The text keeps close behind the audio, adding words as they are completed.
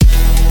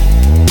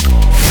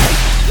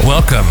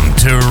Welcome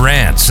to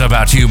Rants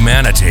About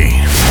Humanity,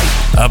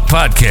 a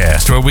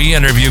podcast where we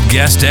interview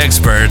guest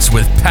experts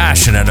with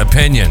passionate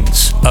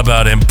opinions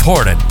about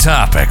important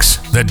topics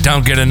that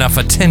don't get enough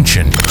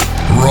attention.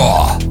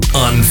 Raw,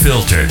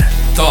 unfiltered,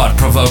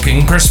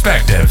 thought-provoking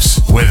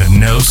perspectives with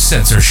no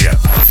censorship.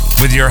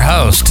 With your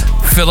host,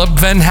 Philip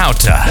Van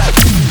Houten.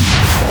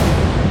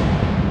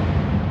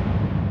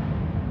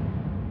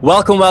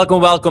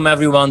 Welcome,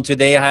 everyone.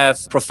 Today I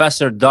have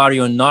Professor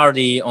Dario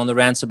Nardi on the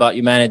Rants About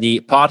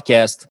Humanity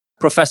podcast.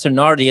 Professor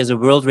Nardi is a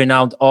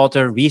world-renowned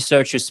author,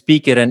 researcher,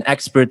 speaker, and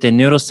expert in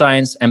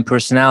neuroscience and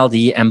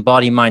personality and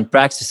body-mind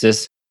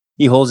practices.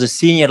 He holds a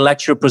senior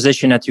lecturer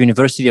position at the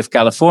University of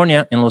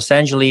California in Los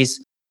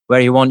Angeles,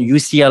 where he won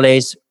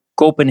UCLA's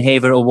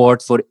Copenhagen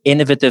Award for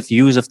Innovative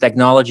Use of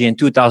Technology in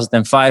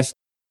 2005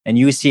 and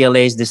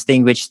UCLA's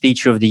Distinguished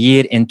Teacher of the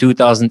Year in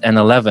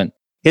 2011.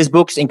 His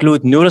books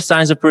include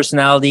Neuroscience of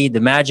Personality,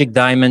 The Magic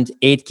Diamond,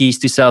 8 Keys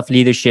to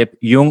Self-Leadership,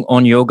 Jung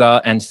on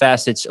Yoga, and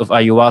Facets of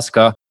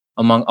Ayahuasca,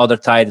 among other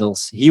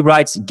titles. He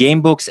writes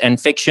game books and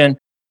fiction,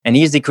 and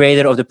he is the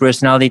creator of the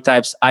Personality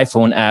Types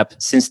iPhone app.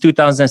 Since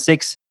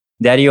 2006,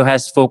 Dario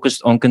has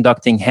focused on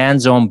conducting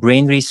hands-on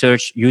brain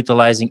research,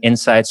 utilizing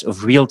insights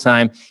of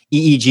real-time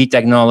EEG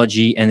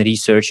technology and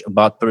research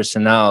about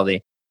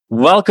personality.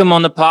 Welcome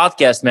on the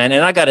podcast, man.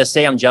 And I got to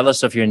say, I'm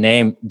jealous of your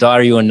name,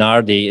 Dario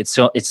Nardi. It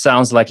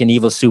sounds like an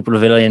evil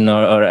supervillain,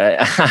 or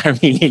I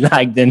really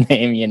like the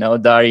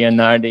name, Dario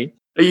Nardi.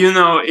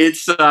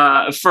 It's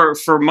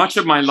for much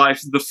of my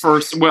life,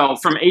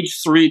 from age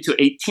 3 to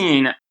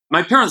 18,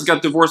 my parents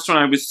got divorced when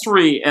I was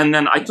 3. And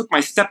then I took my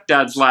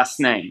stepdad's last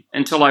name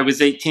until I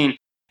was 18.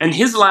 And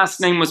his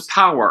last name was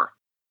Power.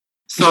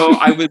 So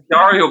I was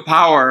Dario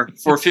Power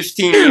for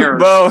 15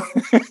 years. Whoa.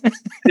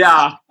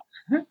 Yeah.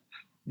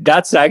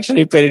 That's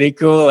actually pretty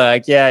cool.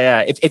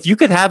 If you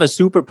could have a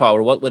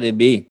superpower, what would it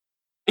be?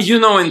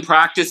 In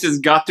practice, it's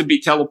got to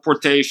be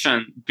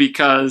teleportation,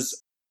 because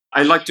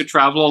I like to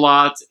travel a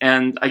lot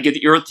and I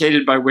get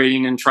irritated by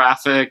waiting in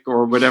traffic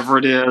or whatever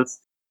it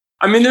is.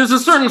 I mean, there's a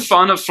certain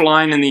fun of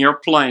flying in the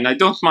airplane. I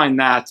don't mind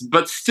that,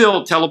 but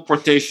still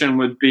teleportation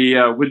would be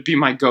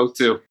my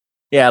go-to.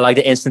 Yeah, like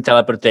the instant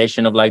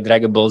teleportation of like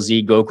Dragon Ball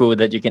Z Goku,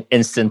 that you can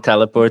instant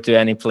teleport to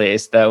any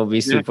place. That would be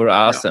super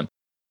awesome. Yeah.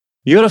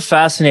 You're a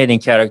fascinating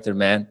character,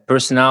 man.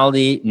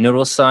 Personality,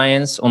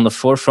 neuroscience on the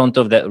forefront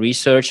of that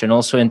research, and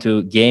also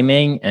into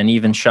gaming and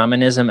even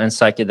shamanism and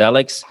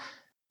psychedelics.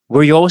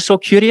 Were you also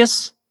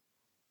curious?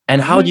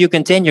 And how do you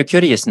contain your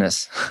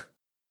curiousness?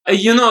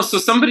 So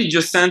somebody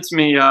just sent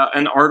me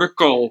an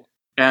article,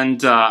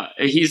 and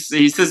he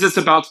says it's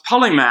about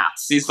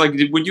polymaths. He's like,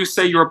 would you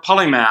say you're a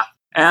polymath?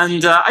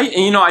 And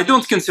I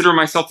don't consider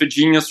myself a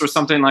genius or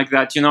something like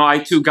that. I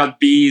too got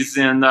B's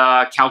in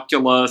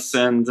calculus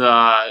and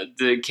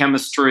the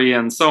chemistry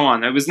and so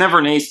on. I was never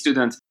an A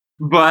student,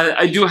 but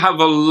I do have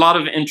a lot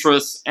of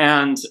interests.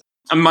 And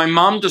my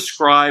mom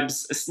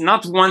describes,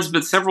 not once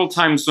but several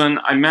times, when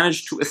I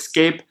managed to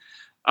escape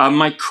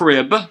my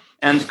crib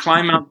and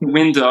climb out the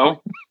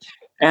window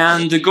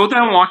and go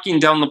walking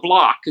down the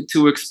block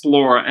to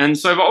explore. And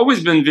so I've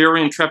always been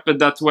very intrepid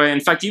that way. In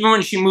fact, even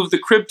when she moved the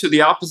crib to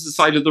the opposite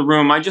side of the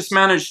room, I just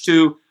managed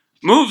to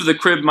move the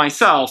crib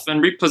myself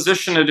and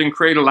reposition it and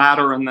create a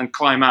ladder and then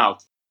climb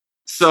out.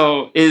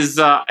 So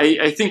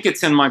I think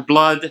it's in my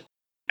blood.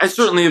 I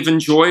certainly have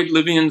enjoyed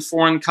living in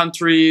foreign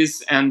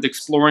countries and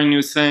exploring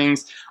new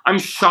things. I'm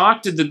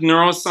shocked that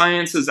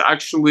neuroscience has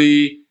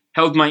actually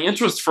held my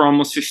interest for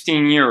almost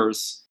 15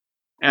 years.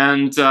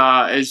 And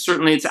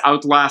certainly it's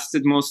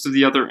outlasted most of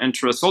the other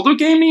interests. Although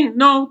gaming,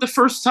 no, the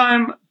first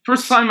time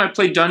I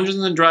played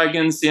Dungeons and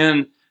Dragons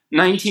in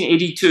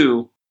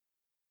 1982.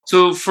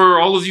 So for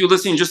all of you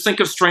listening, just think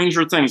of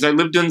Stranger Things. I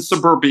lived in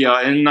suburbia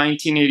in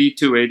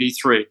 1982,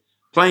 83,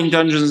 playing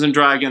Dungeons and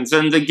Dragons,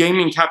 and the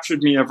gaming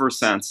captured me ever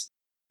since.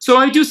 So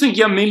I do think,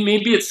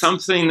 maybe it's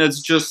something that's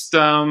just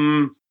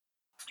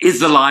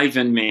is alive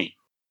in me.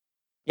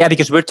 Yeah,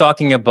 because we're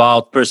talking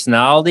about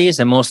personalities,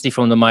 and mostly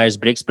from the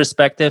Myers-Briggs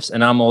perspectives.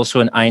 And I'm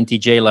also an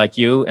INTJ like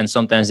you. And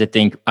sometimes they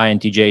think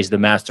INTJ is the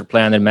master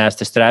planner,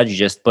 master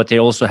strategist, but they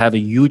also have a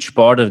huge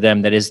part of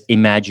them that is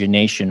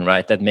imagination,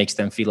 right? That makes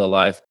them feel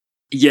alive.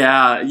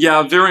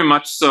 Yeah, very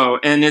much so.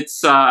 And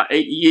it's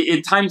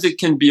at times it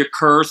can be a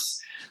curse,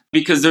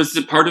 because there's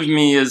a part of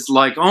me is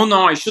like, oh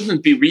no, I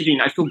shouldn't be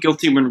reading. I feel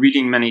guilty when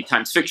reading many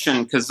times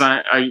fiction, because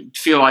I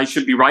feel I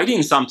should be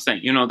writing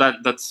something.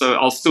 That's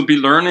I'll still be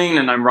learning,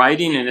 and I'm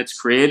writing, and it's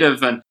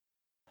creative. And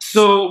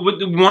so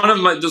one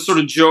of the sort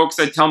of jokes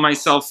I tell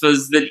myself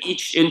is that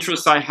each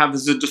interest I have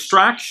is a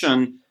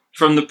distraction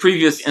from the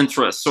previous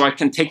interest, so I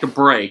can take a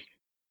break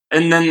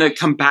and then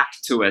come back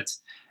to it.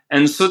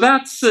 And so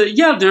that's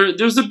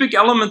there's a big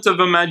element of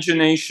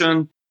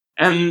imagination.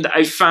 And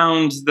I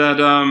found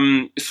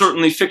that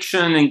certainly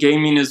fiction and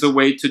gaming is a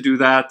way to do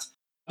that.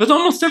 But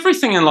almost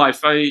everything in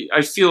life,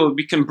 I feel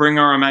we can bring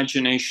our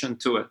imagination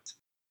to it.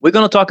 We're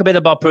going to talk a bit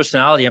about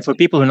personality. And for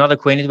people who are not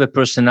acquainted with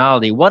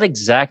personality, what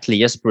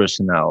exactly is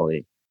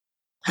personality?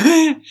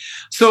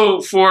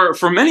 So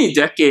for many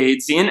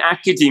decades in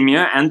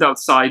academia and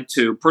outside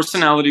too,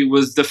 personality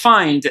was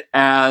defined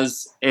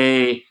as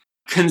a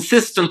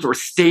consistent or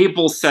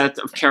stable set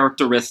of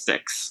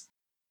characteristics.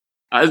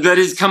 That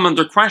has come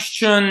under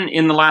question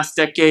in the last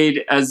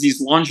decade as these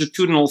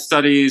longitudinal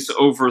studies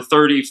over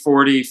 30,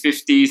 40,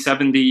 50,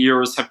 70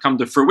 years have come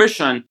to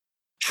fruition,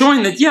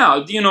 showing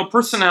that,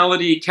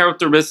 personality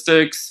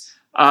characteristics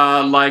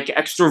like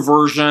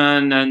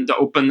extroversion and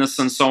openness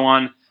and so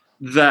on,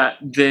 that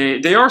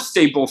they are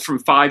stable from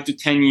 5 to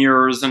 10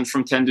 years and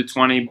from 10 to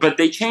 20, but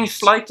they change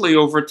slightly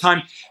over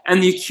time.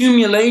 And the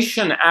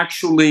accumulation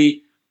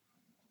actually,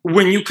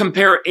 when you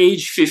compare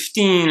age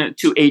 15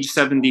 to age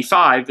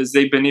 75, as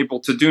they've been able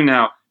to do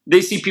now,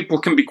 they see people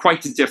can be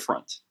quite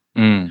different.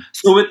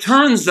 So it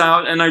turns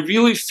out, and I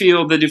really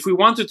feel that if we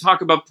want to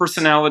talk about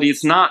personality,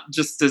 it's not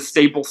just a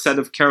stable set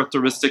of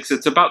characteristics,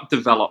 it's about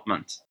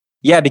development.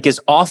 Yeah, because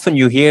often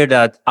you hear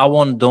that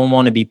don't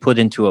want to be put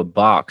into a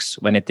box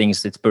when it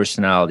thinks it's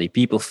personality.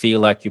 People feel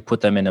like you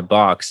put them in a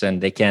box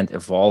and they can't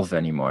evolve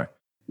anymore.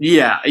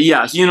 Yeah,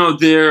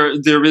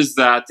 there is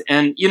that.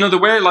 And, the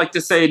way I like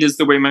to say it is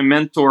the way my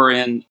mentor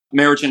and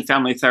marriage and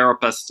family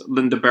therapist,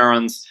 Linda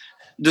Behrens,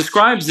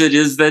 describes it,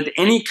 is that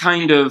any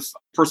kind of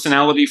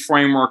personality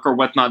framework or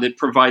whatnot, it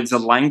provides a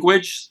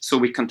language so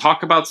we can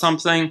talk about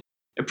something.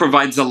 It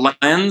provides a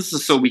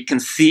lens so we can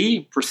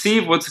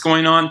perceive what's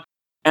going on,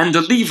 and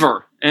a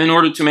lever in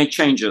order to make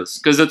changes.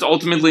 Because it's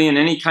ultimately in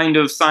any kind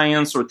of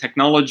science or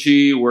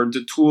technology or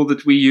the tool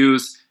that we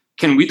use,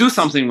 can we do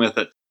something with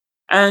it?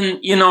 And,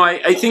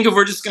 I think if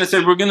we're just going to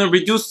say we're going to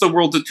reduce the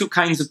world to two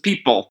kinds of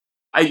people,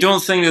 I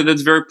don't think that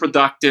it's very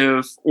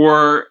productive.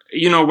 Or,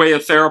 way a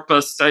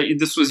therapist,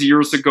 this was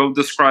years ago,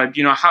 described,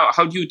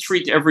 how do you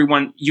treat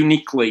everyone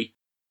uniquely?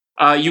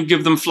 You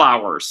give them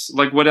flowers.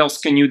 Like, what else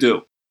can you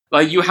do?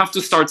 Like, you have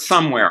to start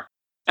somewhere.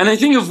 And I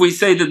think if we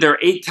say that there are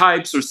 8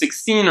 types or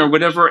 16 or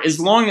whatever, as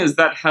long as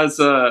that has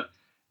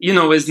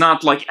is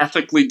not like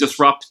ethically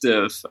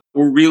disruptive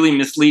or really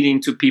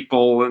misleading to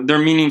people, they're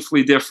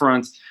meaningfully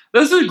different,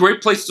 this is a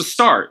great place to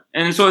start.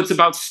 And so it's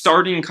about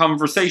starting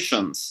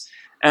conversations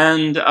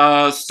and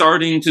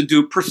starting to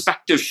do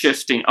perspective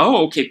shifting.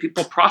 Oh, okay,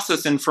 people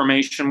process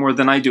information more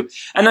than I do.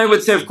 And I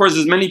would say, of course,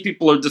 as many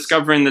people are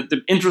discovering that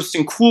the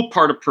interesting, cool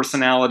part of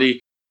personality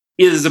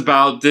is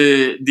about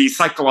the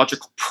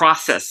psychological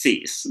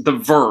processes, the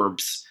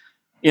verbs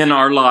in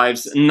our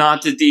lives,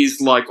 not these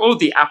like, oh,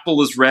 the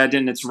apple is red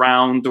and it's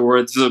round, or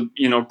it's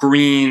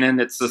green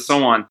and it's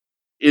so on.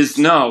 Is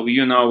no,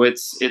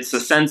 it's a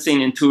sensing,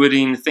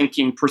 intuiting,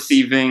 thinking,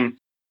 perceiving,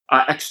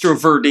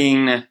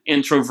 extroverting,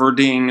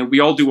 introverting. We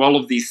all do all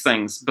of these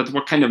things, but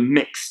what kind of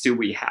mix do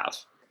we have?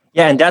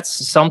 Yeah, and that's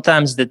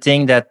sometimes the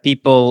thing that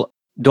people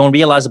don't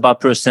realize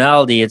about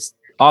personality. It's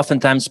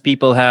oftentimes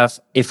people have,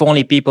 if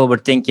only people were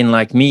thinking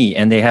like me,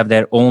 and they have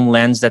their own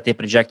lens that they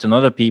project on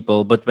other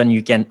people. But when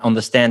you can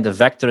understand the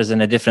vectors and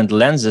the different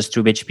lenses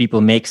through which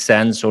people make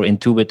sense or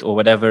intuit or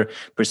whatever,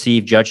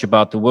 perceive, judge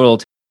about the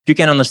world, you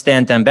can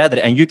understand them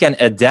better and you can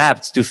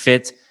adapt to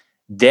fit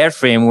their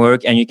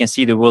framework, and you can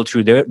see the world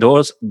through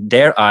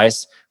their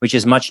eyes, which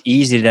is much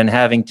easier than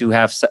having to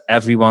have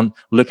everyone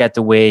look at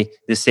the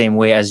same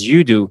way as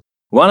you do.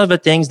 One of the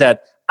things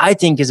that I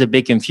think is a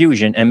big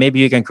confusion, and maybe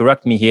you can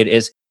correct me here,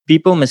 is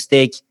people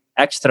mistake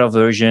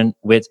extraversion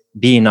with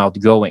being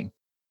outgoing.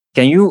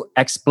 Can you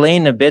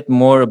explain a bit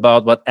more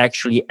about what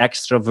actually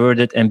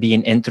extroverted and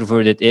being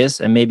introverted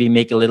is, and maybe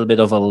make a little bit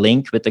of a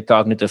link with the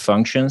cognitive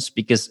functions?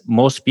 Because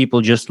most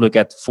people just look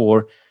at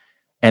 4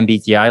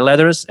 MBTI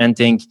letters and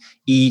think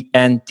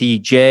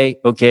ENTJ,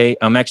 okay,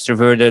 I'm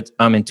extroverted,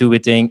 I'm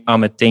intuiting,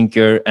 I'm a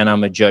thinker, and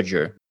I'm a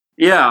judger.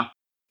 Yeah.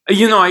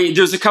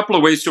 There's a couple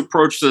of ways to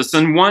approach this.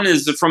 And one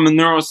is from a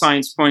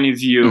neuroscience point of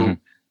view,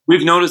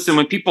 we've noticed that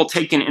when people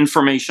take in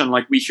information,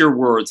 like we hear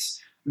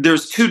words,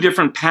 there's 2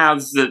 different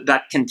paths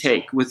that can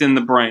take within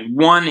the brain.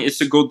 One is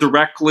to go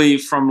directly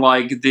from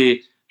like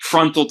the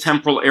frontal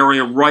temporal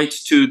area right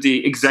to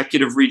the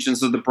executive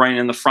regions of the brain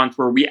in the front,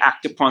 where we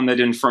act upon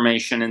that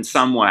information in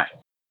some way.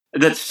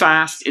 That's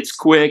fast, it's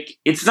quick.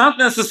 It's not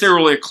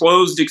necessarily a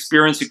closed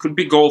experience. It could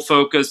be goal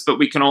focused, but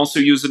we can also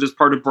use it as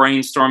part of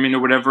brainstorming or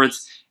whatever.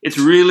 It's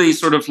really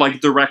sort of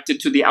like directed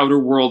to the outer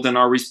world and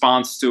our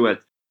response to it.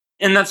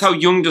 And that's how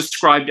Jung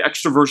described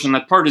extroversion,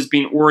 that part is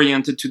being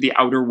oriented to the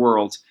outer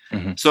world.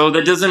 So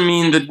that doesn't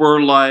mean that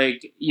we're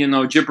like,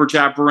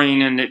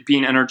 jibber-jabbering and it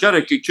being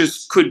energetic. It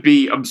just could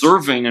be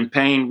observing and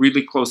paying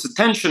really close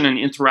attention and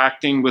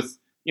interacting with,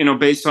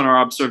 based on our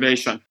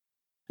observation.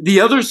 The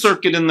other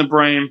circuit in the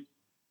brain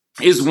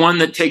is one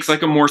that takes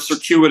like a more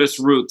circuitous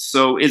route.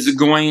 So it's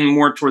going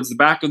more towards the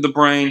back of the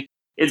brain.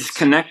 It's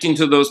connecting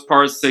to those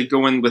parts that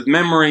go in with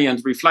memory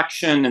and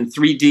reflection and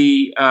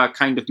 3D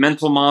kind of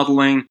mental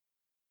modeling.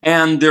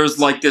 And there's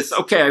like this,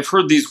 okay, I've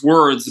heard these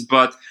words,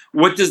 but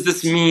what does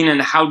this mean and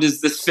how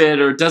does this fit?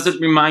 Or does it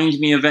remind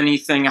me of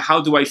anything?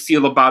 How do I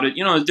feel about it?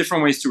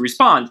 Different ways to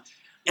respond.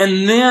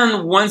 And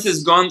then once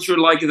it's gone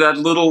through like that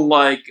little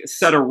like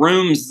set of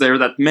rooms there,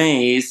 that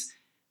maze,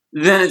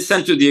 then it's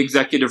sent to the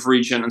executive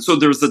region. And so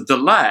there's a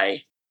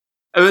delay.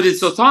 but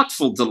it's a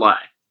thoughtful delay.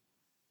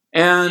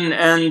 And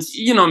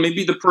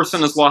maybe the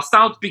person is lost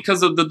out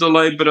because of the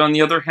delay, but on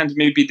the other hand,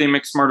 maybe they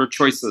make smarter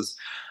choices.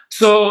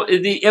 So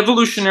the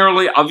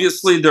evolutionarily,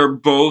 obviously, they're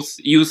both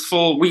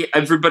useful.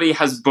 Everybody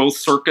has both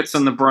circuits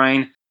in the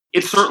brain.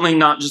 It's certainly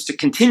not just a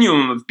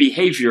continuum of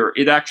behavior.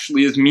 It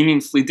actually is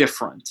meaningfully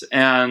different.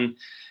 And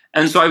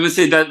so I would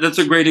say that that's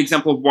a great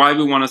example of why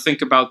we want to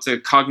think about the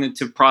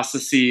cognitive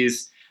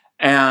processes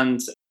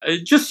and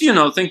just,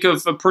 think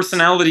of a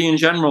personality in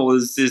general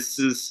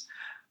is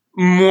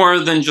more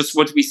than just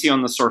what we see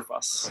on the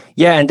surface.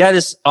 Yeah, and that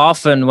is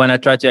often when I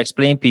try to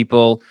explain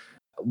people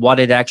what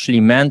it actually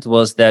meant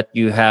was that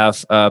you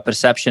have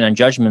perception and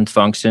judgment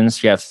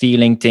functions. You have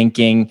feeling,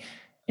 thinking,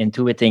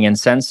 intuiting, and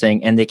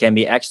sensing, and they can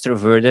be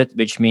extroverted,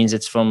 which means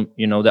it's from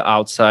the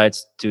outside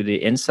to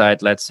the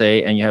inside, let's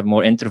say, and you have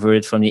more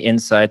introverted from the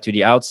inside to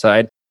the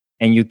outside.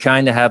 And you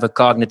kind of have a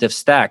cognitive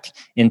stack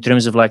in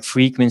terms of like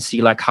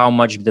frequency, like how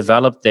much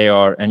developed they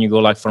are. And you go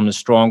like from the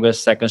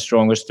strongest, second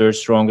strongest, third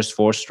strongest,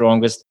 fourth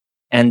strongest.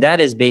 And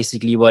that is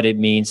basically what it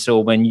means. So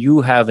when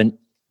you have an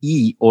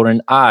E or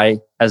an I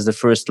as the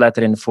first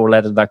letter in the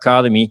four-letter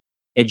dichotomy,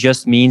 it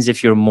just means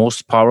if your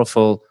most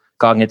powerful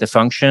cognitive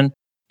function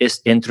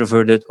is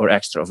introverted or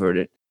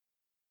extroverted.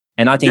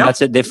 And I think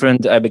that's a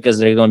different, because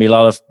there's going to be a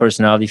lot of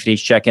personality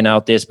freaks checking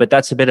out this, but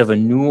that's a bit of a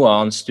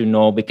nuance to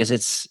know because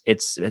it's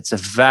a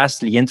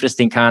vastly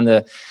interesting kind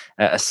of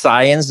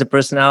science, the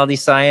personality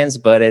science,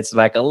 but it's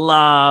like a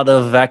lot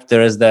of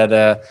vectors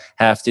that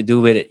have to do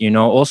with it.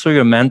 Also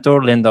your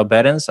mentor, Linda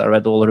Behrens, I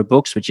read all her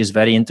books, which is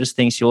very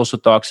interesting. She also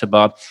talks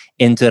about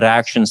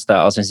interaction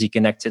styles and she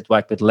connects it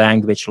like with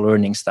language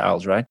learning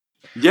styles, right?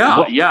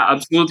 Yeah,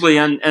 absolutely.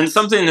 And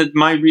something that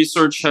my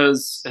research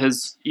has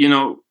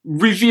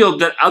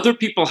revealed that other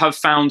people have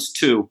found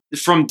too,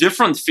 from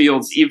different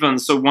fields even.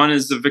 So one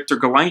is Viktor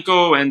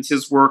Galenko and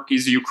his work.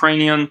 He's a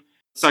Ukrainian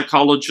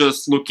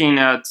psychologist looking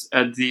at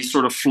the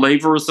sort of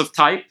flavors of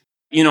type,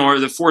 or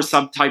the 4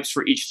 subtypes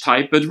for each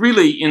type, but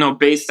really,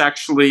 based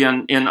actually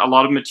in a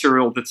lot of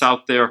material that's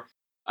out there.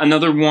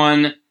 Another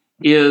one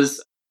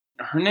is,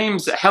 her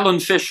name's Helen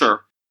Fisher.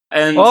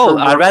 And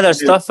I read her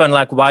stuff on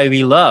like Why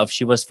We Love.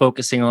 She was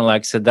focusing on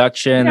like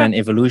seduction and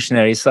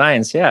evolutionary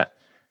science.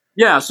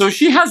 Yeah. So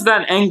she has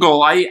that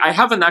angle. I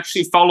haven't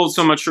actually followed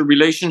so much her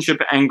relationship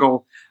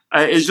angle.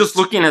 Is just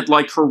looking at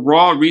like her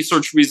raw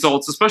research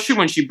results, especially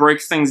when she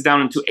breaks things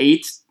down into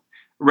 8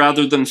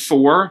 rather than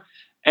 4.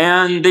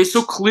 And they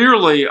so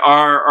clearly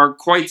are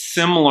quite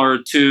similar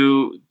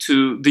to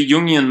the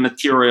Jungian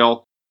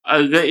material.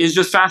 That is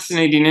just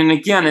fascinating. And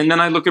then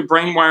I look at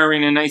brain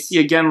wiring and I see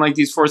again like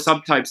these 4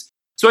 subtypes.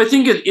 So I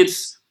think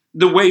it's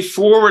the way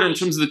forward in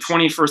terms of the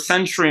 21st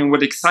century. And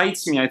what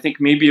excites me, I think,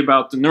 maybe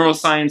about the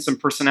neuroscience and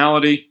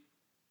personality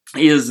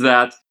is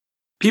that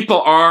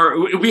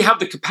we have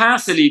the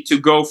capacity to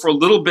go for a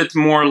little bit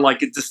more like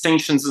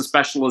distinctions and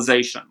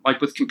specialization,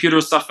 like with computer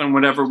stuff and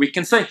whatever. We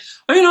can say,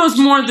 it's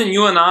more than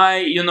you and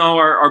I,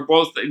 are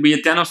both, we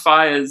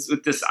identify as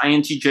with this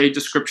INTJ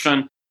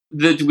description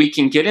that we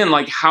can get in,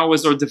 like how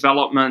is our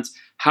development,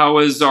 how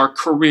is our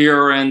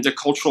career and the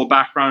cultural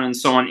background and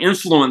so on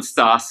influenced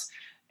us.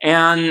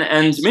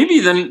 And maybe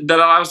then that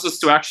allows us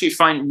to actually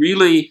find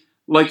really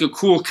like a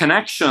cool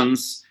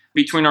connections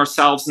between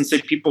ourselves and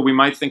say people we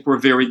might think we're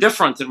very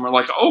different. And we're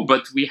like, oh,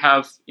 but we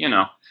have,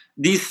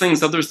 these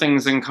things, other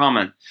things in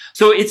common.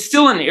 So it's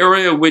still an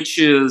area which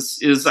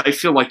is I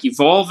feel like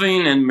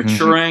evolving and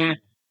maturing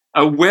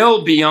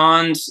well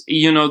beyond,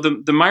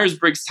 the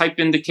Myers-Briggs type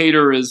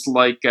indicator is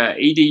like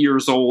 80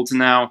 years old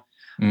now.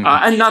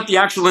 And not the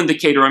actual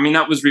indicator. I mean,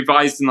 that was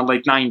revised in the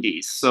late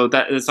 90s. So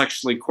that is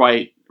actually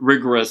quite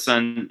rigorous.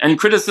 And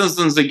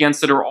criticisms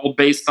against it are all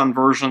based on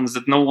versions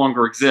that no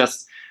longer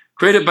exist,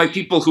 created by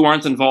people who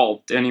aren't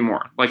involved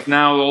anymore. Like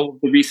now, all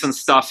the recent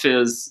stuff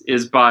is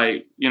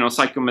by,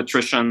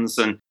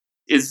 psychometricians and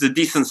is the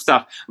decent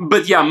stuff.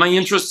 But yeah, my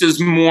interest is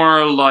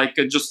more like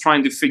just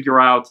trying to figure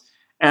out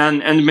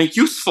and make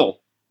useful.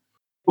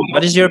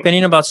 What is your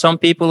opinion about some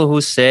people who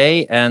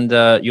say, and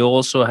you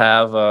also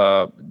have,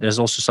 there's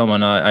also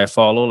someone I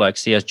follow, like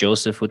C.S.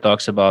 Joseph, who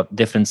talks about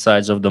different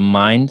sides of the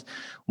mind.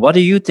 What do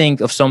you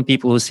think of some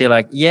people who say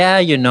like,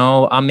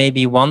 I may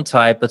be one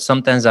type, but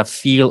sometimes I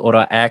feel or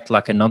I act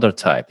like another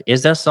type?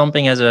 Is there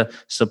something as a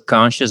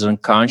subconscious,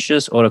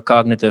 unconscious, or a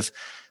cognitive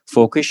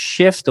focus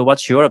shift? Or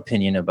what's your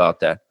opinion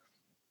about that?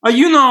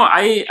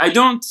 I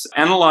don't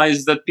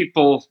analyze that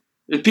people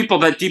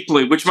that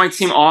deeply, which might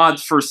seem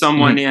odd for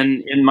someone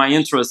in my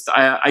interest.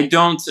 I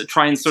don't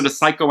try and sort of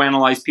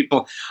psychoanalyze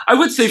people. I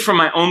would say from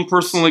my own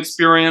personal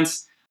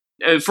experience,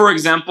 for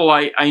example,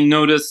 I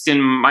noticed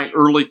in my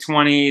early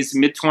 20s,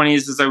 mid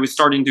 20s, as I was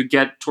starting to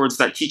get towards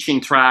that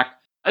teaching track,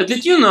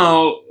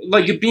 that,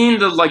 like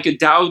being a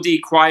dowdy,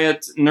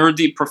 quiet,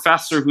 nerdy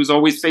professor who's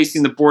always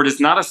facing the board is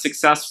not a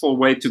successful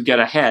way to get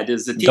ahead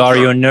as a teacher.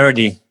 Dario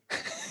Nerdy.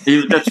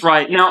 That's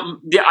right. Now,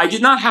 I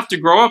did not have to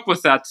grow up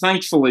with that,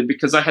 thankfully,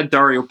 because I had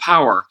Dario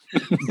power.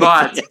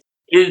 But,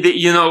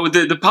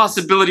 the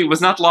possibility was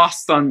not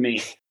lost on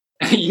me.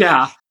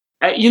 Yeah.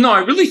 I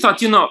really thought,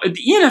 the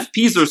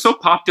ENFPs are so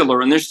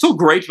popular and they're so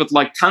great with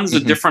like tons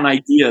of different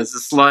ideas.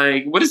 It's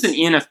like, what is an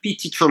ENFP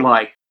teacher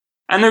like?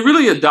 And I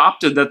really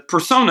adopted that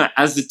persona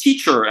as a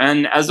teacher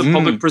and as a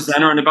public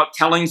presenter and about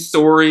telling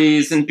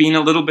stories and being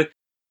a little bit,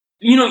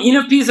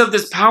 ENFPs have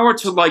this power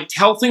to like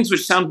tell things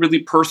which sound really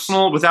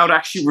personal without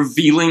actually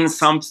revealing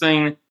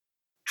something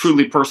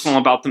truly personal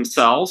about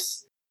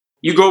themselves.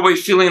 You go away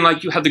feeling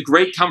like you had a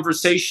great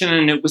conversation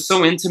and it was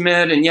so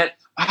intimate, and yet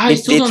they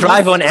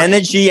thrive on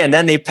energy, and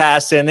then they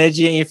pass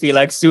energy, and you feel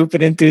like super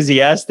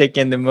enthusiastic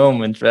in the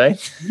moment, right?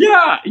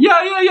 Yeah.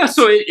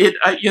 So it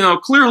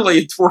clearly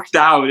it's worked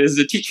out as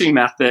a teaching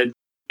method,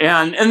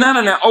 and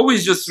I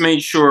always just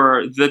made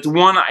sure that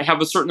one, I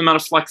have a certain amount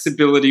of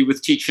flexibility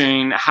with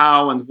teaching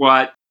how and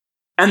what,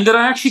 and that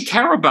I actually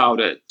care about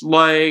it.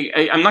 Like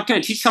I'm not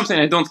going to teach something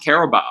I don't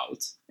care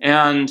about,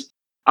 and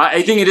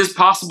I think it is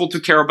possible to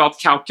care about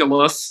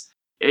calculus.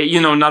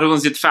 Not only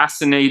is it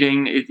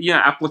fascinating,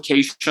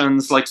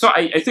 applications like so.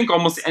 I think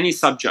almost any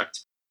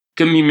subject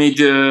can be made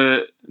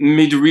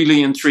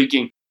really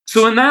intriguing.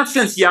 So in that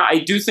sense, yeah, I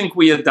do think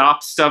we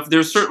adopt stuff.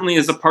 There certainly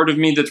is a part of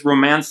me that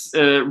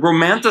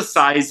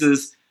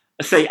romanticizes,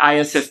 say,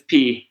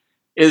 ISFP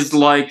is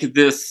like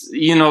this,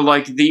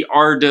 like the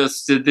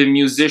artist, the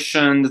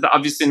musician.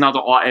 Obviously, not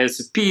all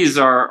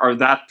ISFPs are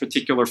that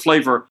particular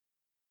flavor,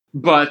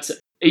 but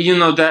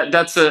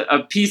that's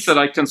a piece that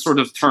I can sort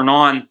of turn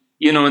on.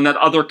 In that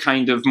other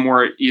kind of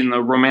more,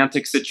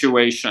 romantic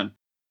situation.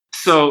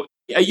 So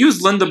I use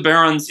Linda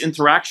Barron's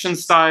interaction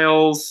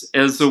styles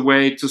as a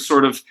way to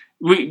sort of,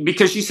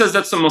 because she says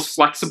that's the most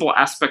flexible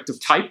aspect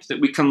of type,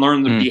 that we can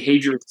learn the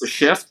behavior to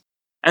shift.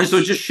 And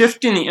so just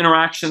shifting the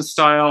interaction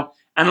style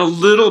and a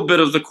little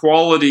bit of the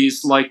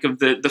qualities like of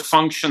the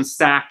function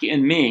stack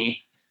in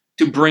me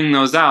to bring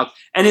those out.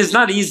 And it's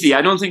not easy.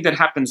 I don't think that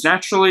happens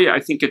naturally. I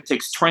think it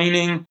takes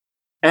training.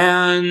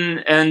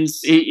 And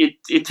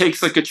it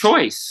takes like a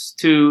choice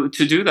to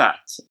do that.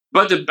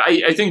 But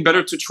I think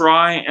better to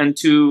try and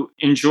to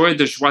enjoy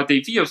the joie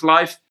de vivre of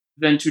life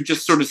than to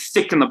just sort of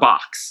stick in the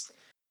box.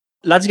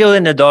 Let's go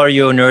into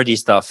Dario nerdy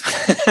stuff.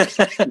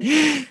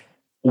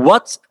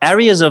 What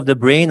areas of the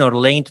brain are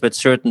linked with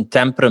certain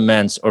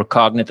temperaments or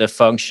cognitive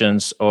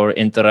functions or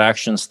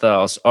interaction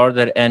styles? Are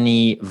there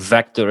any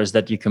vectors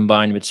that you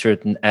combine with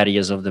certain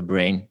areas of the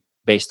brain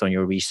based on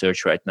your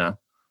research right now?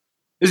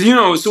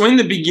 So in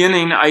the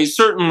beginning, I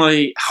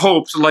certainly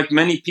hoped, like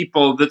many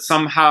people, that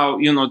somehow,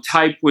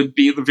 type would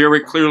be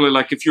very clearly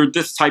like, if you're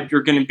this type,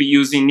 you're going to be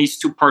using these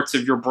two parts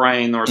of your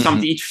brain or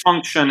something. Each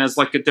function is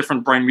like a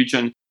different brain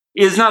region.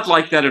 It is not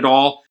like that at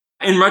all.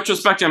 In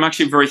retrospect, I'm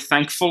actually very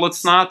thankful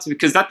it's not,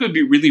 because that would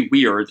be really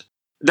weird.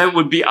 That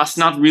would be us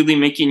not really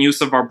making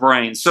use of our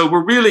brain. So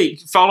we're really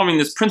following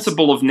this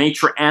principle of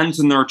nature and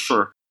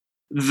nurture.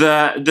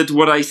 That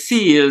what I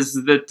see is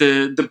that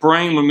the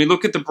brain, when we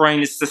look at the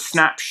brain, it's the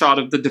snapshot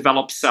of the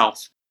developed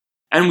self.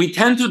 And we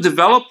tend to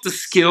develop the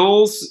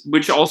skills,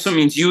 which also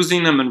means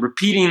using them and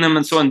repeating them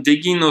and so on,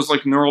 digging those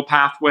like neural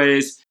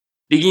pathways,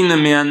 digging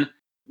them in.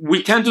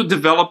 We tend to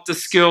develop the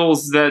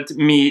skills that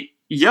meet,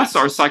 yes,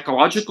 our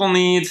psychological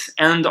needs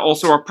and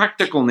also our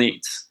practical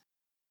needs.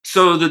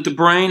 So that the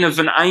brain of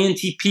an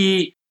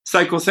INTP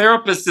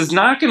psychotherapist is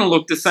not going to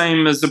look the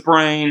same as the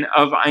brain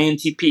of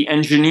INTP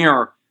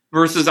engineer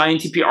versus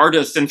INTP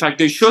artist. In fact,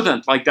 they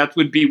shouldn't. Like, that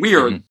would be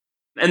weird.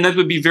 And that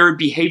would be very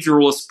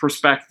behavioralist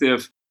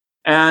perspective.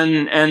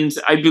 And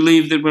I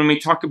believe that when we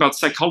talk about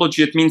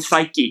psychology, it means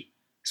psyche.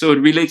 So it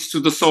relates to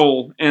the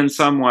soul in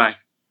some way.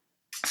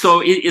 So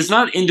it is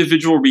not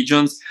individual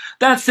regions.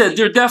 That said,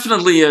 there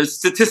definitely is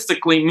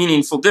statistically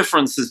meaningful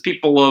differences.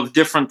 People of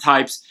different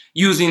types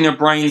using their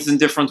brains in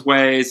different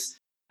ways.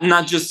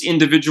 Not just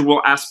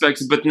individual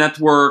aspects, but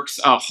networks,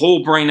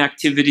 whole brain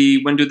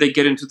activity. When do they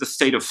get into the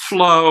state of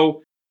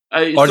flow?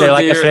 Are there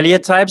like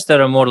affiliate types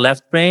that are more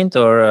left-brained,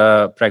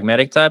 or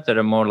pragmatic type that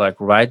are more like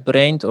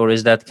right-brained? Or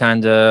is that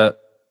kind of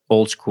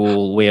old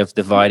school way of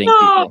dividing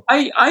people?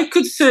 I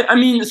could say,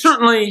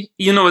 certainly,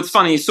 it's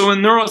funny. So in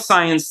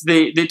neuroscience,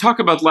 they talk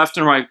about left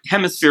and right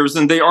hemispheres,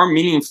 and they are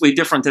meaningfully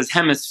different as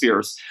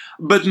hemispheres.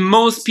 But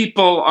most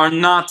people are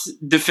not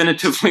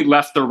definitively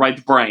left or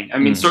right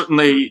brain.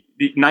 Certainly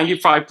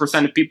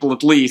 95% of people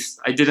at least,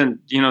 I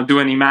didn't, do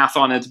any math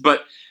on it,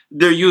 but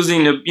they're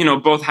using,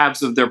 both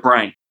halves of their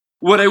brain.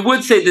 What I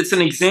would say that's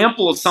an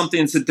example of something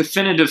that's a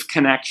definitive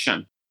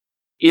connection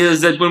is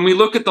that when we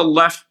look at the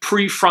left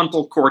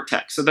prefrontal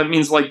cortex, so that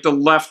means like the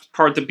left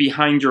part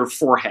behind your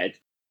forehead,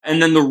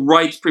 and then the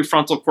right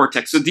prefrontal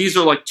cortex. So these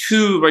are like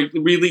two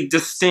really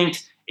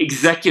distinct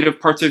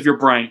executive parts of your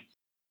brain.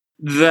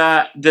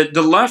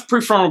 The left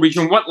prefrontal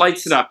region, what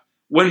lights it up?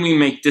 When we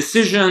make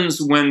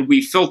decisions, when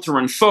we filter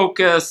and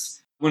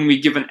focus, when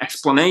we give an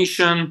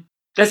explanation.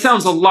 That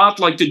sounds a lot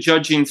like the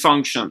judging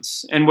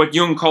functions and what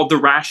Jung called the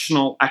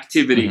rational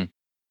activity.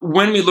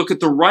 When we look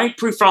at the right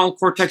prefrontal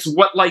cortex,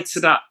 what lights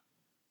it up?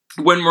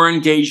 When we're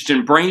engaged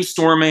in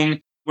brainstorming,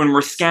 when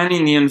we're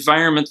scanning the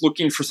environment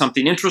looking for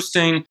something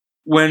interesting,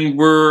 when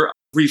we're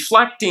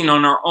reflecting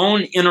on our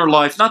own inner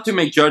life, not to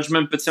make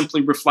judgment, but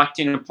simply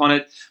reflecting upon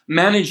it,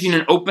 managing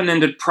an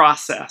open-ended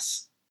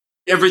process.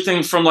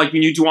 Everything from like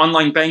when you do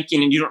online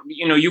banking and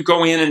you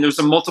go in and there's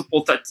a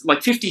multiple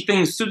like 50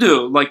 things to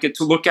do, like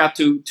to look at,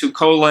 to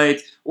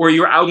collate, or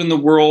you're out in the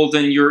world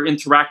and you're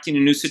interacting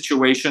in a new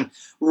situation.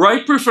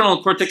 Right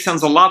prefrontal cortex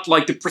sounds a lot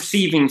like the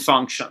perceiving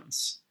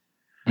functions.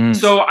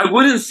 So I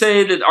wouldn't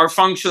say that our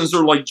functions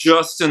are like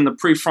just in the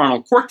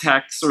prefrontal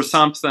cortex or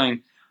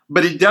something,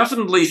 but it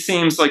definitely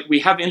seems like we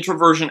have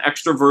introversion,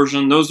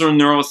 extroversion. Those are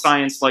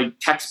neuroscience, like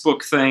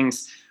textbook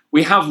things.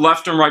 We have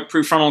left and right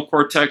prefrontal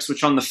cortex,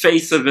 which on the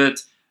face of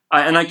it,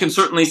 and I can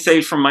certainly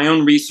say from my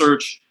own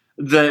research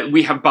that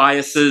we have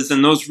biases,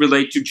 and those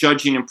relate to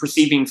judging and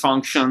perceiving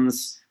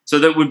functions. So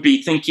that would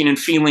be thinking and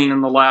feeling on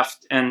the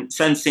left and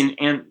sensing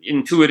and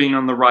intuiting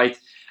on the right.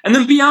 And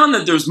then beyond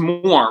that, there's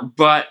more.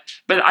 But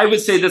I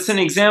would say that's an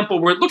example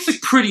where it looks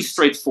like pretty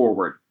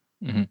straightforward.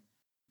 Mm-hmm.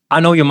 I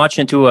know you're much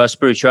into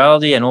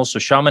spirituality and also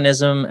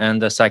shamanism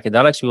and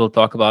psychedelics. We will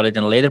talk about it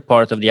in a later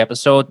part of the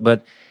episode.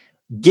 But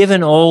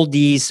given all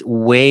these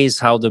ways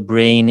how the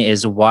brain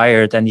is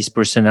wired and these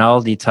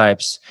personality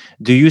types,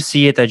 do you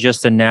see it as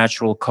just a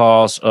natural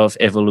cause of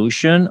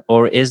evolution,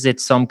 or is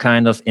it some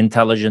kind of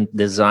intelligent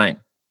design?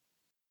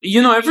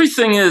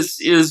 Everything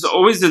is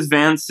always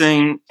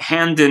advancing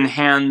hand in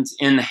hand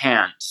in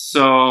hand.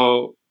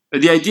 So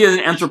the idea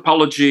in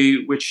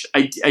anthropology, which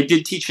I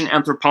did teach in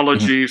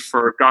anthropology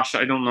for,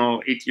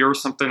 8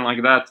 years, something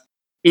like that,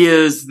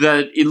 is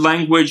that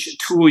language,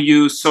 tool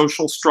use,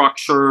 social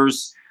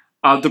structures,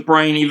 the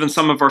brain, even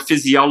some of our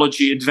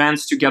physiology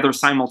advance together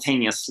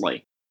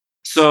simultaneously.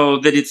 So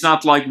that it's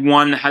not like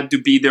one had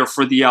to be there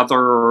for the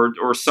other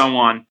or so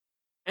on.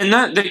 And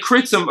that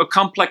creates a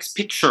complex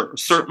picture,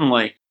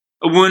 certainly.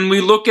 When we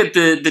look at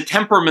the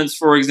temperaments,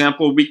 for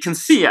example, we can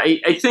see,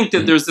 I think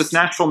that there's this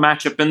natural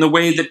matchup in the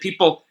way that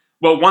people,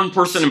 one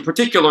person in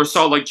particular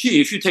saw like,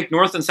 if you take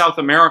North and South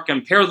America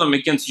and pair them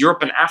against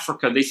Europe and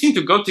Africa, they seem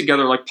to go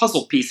together like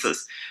puzzle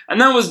pieces.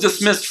 And that was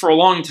dismissed for a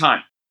long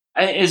time.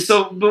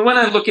 But when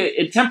I look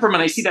at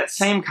temperament, I see that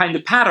same kind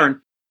of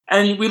pattern.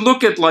 And we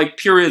look at like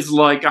periods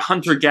like a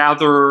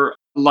hunter-gatherer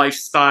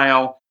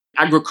lifestyle,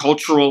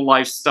 agricultural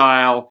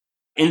lifestyle,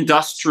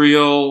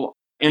 industrial,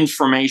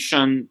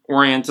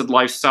 information-oriented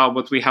lifestyle,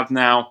 what we have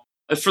now,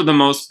 for the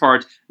most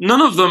part.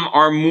 None of them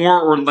are more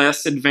or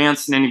less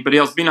advanced than anybody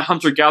else. Being a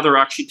hunter-gatherer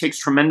actually takes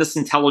tremendous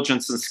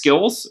intelligence and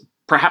skills,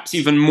 perhaps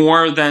even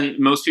more than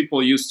most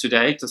people use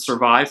today to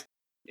survive.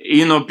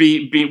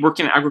 Be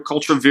working in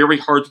agriculture, very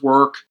hard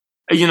work.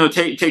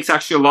 Takes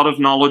actually a lot of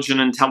knowledge and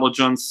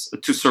intelligence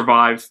to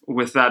survive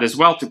with that as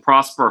well, to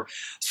prosper.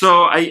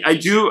 So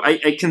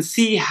I can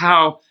see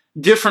how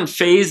different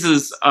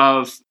phases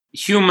of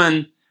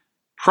human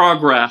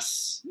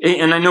progress,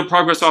 and I know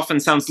progress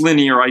often sounds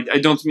linear, I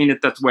don't mean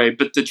it that way,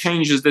 but the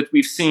changes that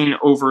we've seen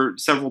over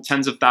several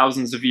tens of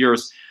thousands of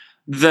years,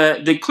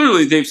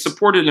 they've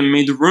supported and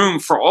made room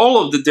for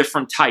all of the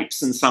different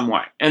types in some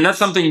way. And that's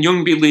something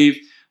Jung believed.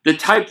 The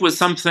type was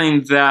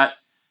something that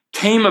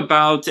came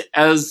about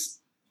as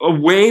a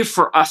way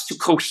for us to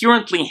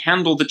coherently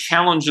handle the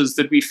challenges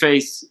that we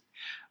face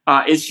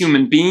as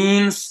human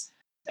beings,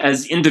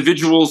 as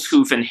individuals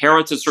who've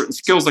inherited certain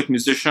skills like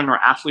musician or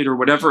athlete or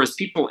whatever, as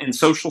people in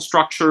social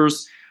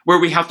structures where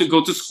we have to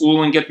go to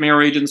school and get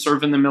married and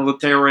serve in the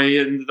military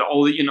and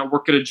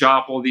work at a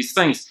job, all these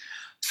things.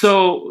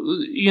 So,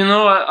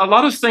 a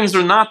lot of things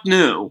are not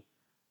new.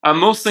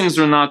 Most things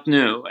are not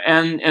new.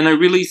 And I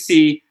really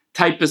see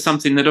type as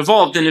something that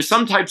evolved. And if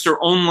some types are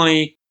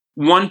only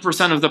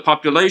 1% of the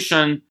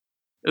population,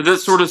 that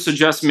sort of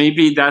suggests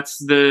maybe that's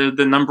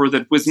the number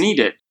that was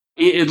needed,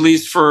 at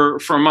least for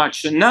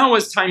much. And now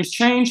as times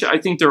change, I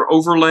think there are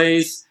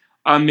overlays.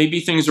 Maybe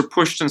things are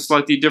pushed in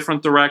slightly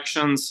different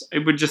directions. I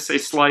would just say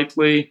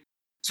slightly.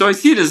 So I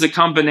see it as a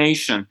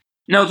combination.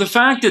 Now, the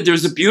fact that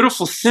there's a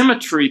beautiful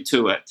symmetry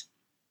to it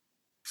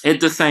at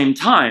the same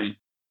time,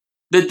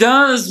 that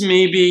does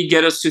maybe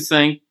get us to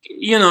think,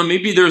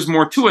 maybe there's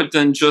more to it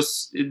than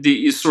just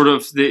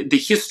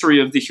the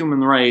history of the human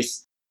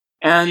race.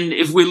 And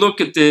if we look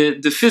at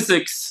the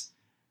physics,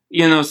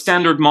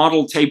 standard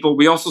model table,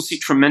 we also see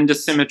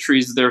tremendous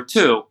symmetries there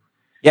too.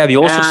 Yeah, we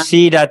also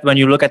see that when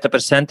you look at the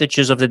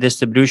percentages of the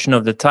distribution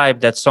of the type,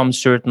 that some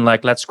certain,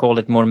 like, let's call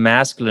it more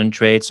masculine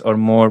traits are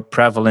more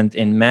prevalent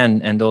in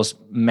men, and those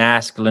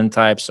masculine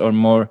types are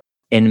more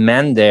in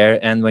men there.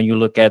 And when you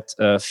look at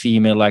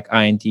female like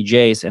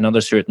INTJs and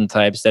other certain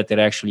types, that they're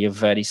actually a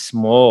very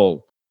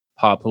small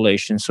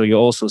population. So you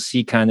also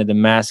see kind of the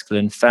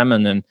masculine,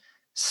 feminine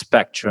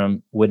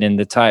spectrum within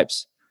the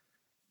types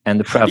and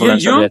the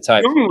prevalence of that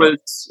type. Jung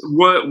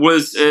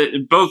was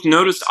both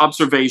noticed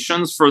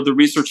observations for the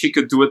research he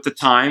could do at the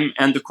time,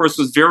 and of course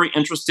was very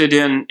interested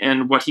in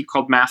what he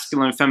called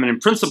masculine and feminine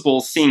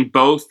principles, seeing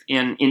both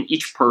in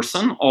each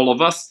person, all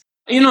of us.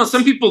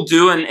 Some people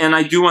do, and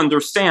I do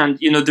understand,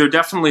 there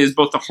definitely is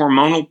both a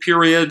hormonal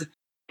period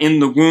in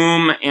the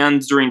womb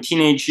and during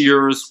teenage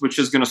years, which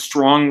is going to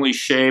strongly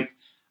shape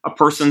a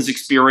person's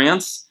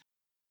experience.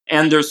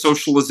 and their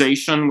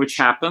socialization, which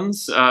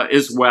happens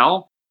as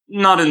well,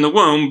 not in the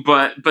womb,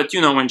 but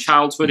in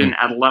childhood and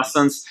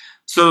adolescence.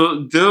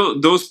 So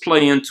those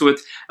play into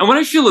it. And what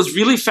I feel is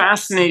really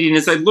fascinating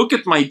is I look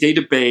at my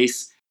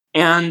database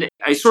and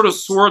I sort of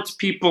sort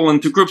people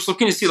into groups,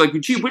 looking to see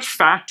which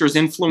factors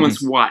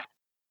influence what.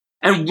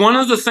 And one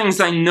of the things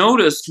I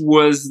noticed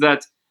was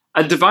that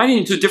dividing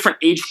into different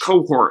age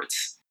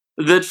cohorts,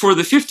 that for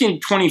the 15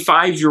 to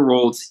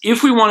 25-year-olds,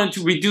 if we wanted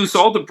to reduce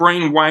all the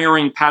brain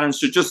wiring patterns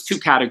to just two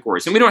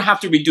categories, and we don't have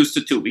to reduce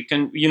to two, we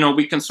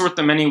can sort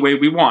them any way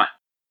we want,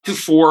 to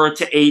 4,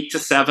 to 8, to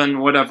 7,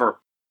 whatever.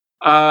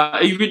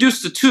 You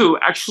reduce to two,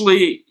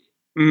 actually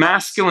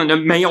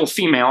masculine, male,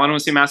 female, I don't want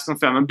to say masculine,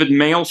 feminine, but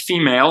male,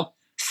 female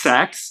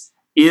sex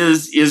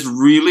is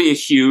really a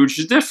huge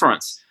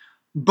difference.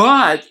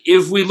 But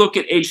if we look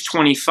at age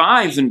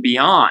 25 and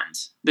beyond,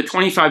 the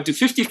 25 to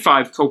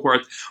 55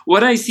 cohort,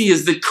 what I see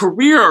is that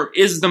career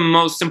is the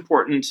most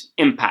important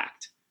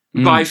impact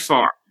by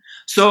far.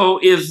 So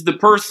if the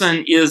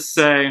person is,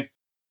 say,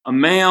 a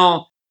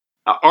male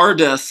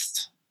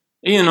artist,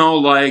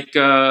 music,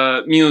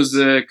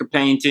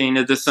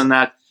 painting, this and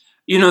that,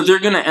 they're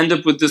going to end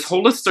up with this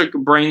holistic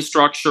brain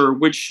structure,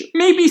 which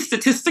maybe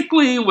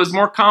statistically was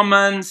more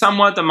common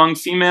somewhat among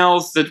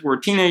females that were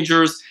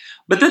teenagers,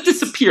 but that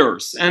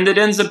disappears, and it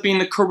ends up being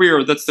the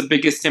career that's the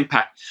biggest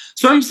impact.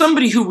 So I'm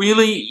somebody who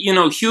really,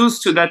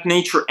 hews to that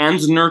nature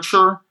and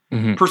nurture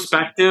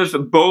perspective.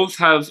 Both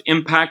have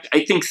impact.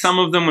 I think some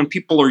of them, when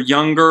people are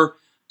younger,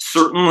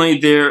 certainly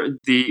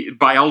the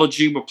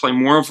biology will play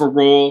more of a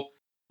role,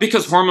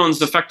 because hormones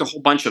affect a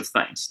whole bunch of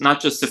things, not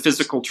just the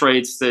physical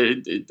traits,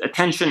 the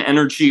attention,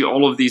 energy,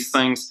 all of these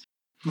things.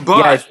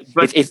 But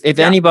if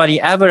anybody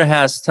ever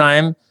has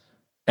time,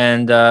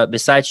 and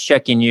besides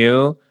checking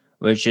you,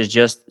 which is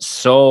just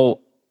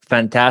so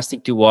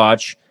fantastic to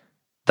watch,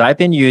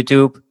 type in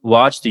YouTube,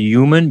 watch the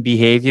Human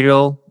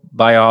Behavioral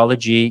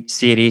Biology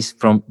series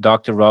from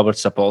Dr. Robert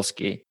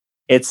Sapolsky.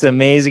 It's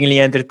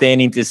amazingly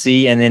entertaining to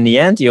see. And in the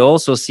end, you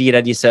also see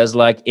that he says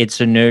it's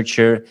a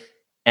nurture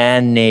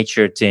and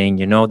nature thing.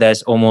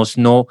 There's almost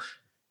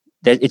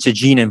that it's a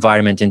gene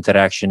environment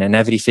interaction, and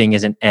everything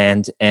is an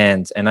and.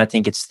 And I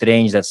think it's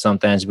strange that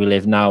sometimes we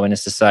live now in a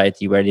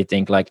society where they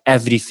think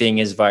everything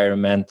is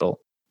environmental.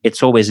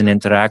 It's always an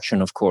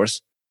interaction, of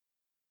course.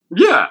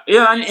 Yeah.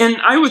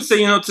 And I would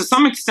say, to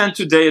some extent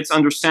today, it's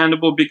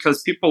understandable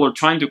because people are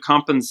trying to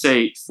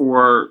compensate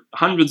for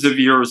hundreds of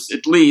years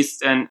at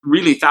least, and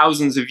really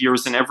thousands of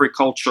years in every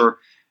culture,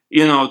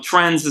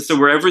 trends as to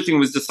where everything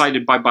was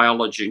decided by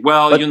biology.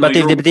 Well, but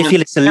they feel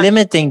it's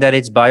limiting that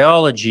it's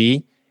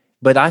biology.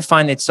 But I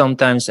find it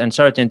sometimes, and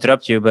sorry to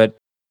interrupt you, but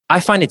I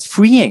find it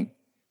freeing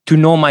to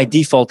know my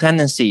default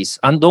tendencies.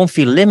 I don't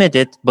feel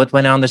limited, but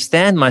when I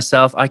understand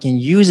myself, I can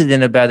use it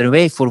in a better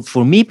way.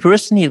 For me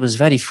personally, it was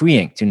very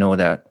freeing to know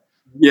that.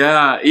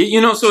 Yeah,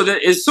 so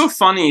it's so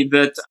funny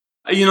that,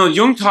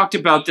 Jung talked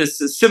about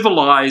this as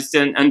civilized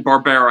and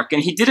barbaric,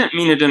 and he didn't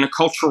mean it in a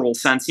cultural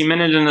sense. He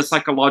meant it in a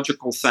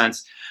psychological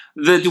sense.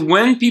 That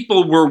when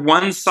people were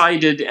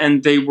one-sided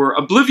and they were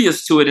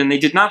oblivious to it and they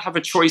did not have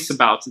a choice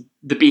about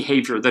the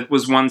behavior that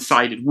was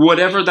one-sided,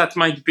 whatever that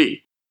might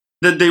be,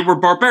 that they were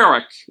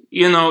barbaric,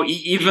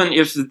 even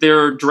if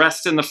they're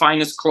dressed in the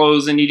finest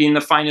clothes and eating the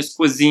finest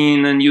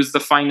cuisine and use the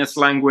finest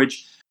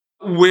language.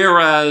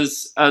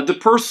 Whereas the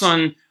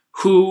person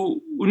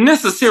who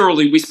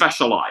necessarily we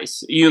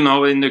specialize,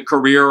 in the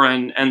career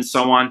and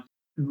so on.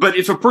 But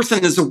if a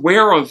person is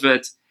aware of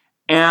it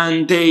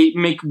and they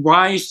make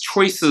wise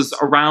choices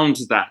around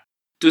that,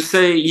 to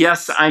say,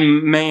 yes,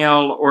 I'm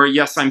male, or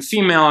yes, I'm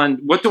female, and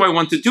what do I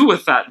want to do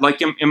with that?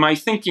 Am I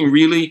thinking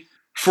really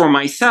for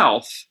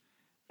myself?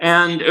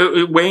 And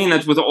weighing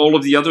it with all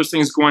of the other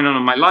things going on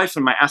in my life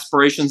and my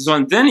aspirations and so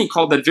on. Then he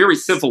called that very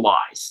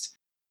civilized.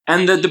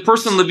 And that the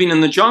person living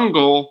in the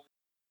jungle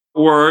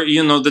or,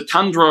 the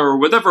tundra or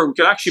whatever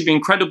could actually be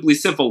incredibly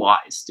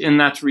civilized in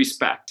that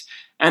respect.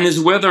 And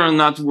is whether or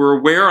not we're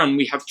aware and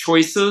we have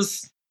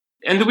choices,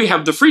 and we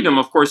have the freedom,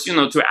 of course,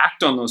 to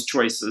act on those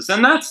choices.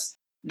 And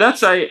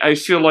that's I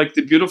feel like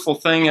the beautiful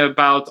thing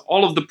about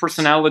all of the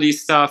personality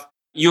stuff,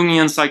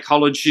 Jungian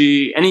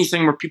psychology,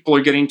 anything where people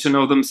are getting to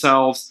know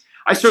themselves.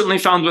 I certainly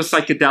found with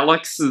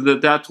psychedelics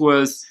that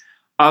was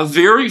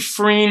very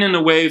freeing in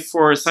a way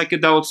for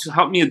psychedelics to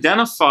help me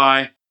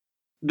identify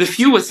the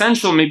few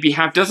essential, maybe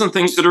half dozen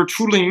things that are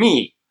truly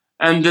me.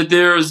 And that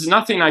there's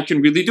nothing I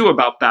can really do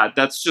about that.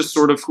 That's just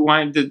sort of who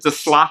the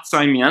slots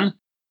I'm in.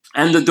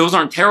 And that those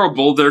aren't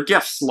terrible, they're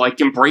gifts,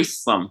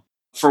 embrace them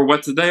for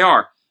what they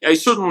are. I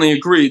certainly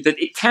agree that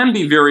it can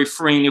be very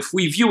freeing if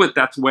we view it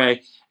that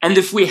way. And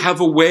if we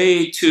have a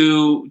way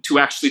to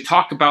actually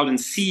talk about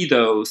and see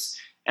those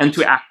and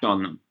to act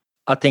on them.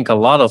 I think a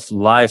lot of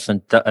life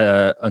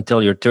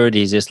until your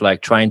 30s is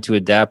trying to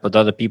adapt what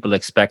other people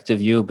expect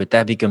of you, but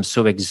that becomes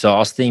so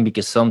exhausting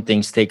because some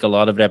things take a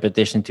lot of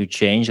repetition to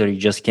change, or you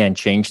just can't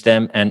change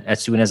them. And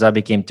as soon as I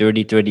became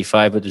 30,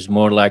 35, it was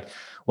more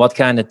What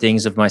kind of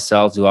things of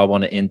myself do I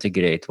want to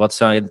integrate? What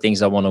kind of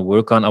things I want to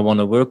work on? I want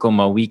to work on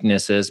my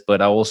weaknesses,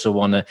 but I also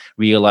want to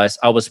realize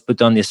I was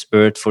put on this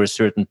earth for a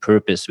certain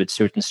purpose with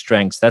certain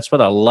strengths. That's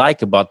what I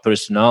like about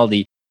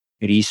personality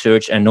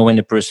research and knowing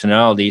the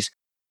personalities.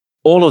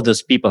 All of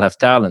those people have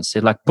talents.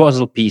 They're like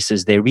puzzle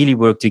pieces. They really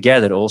work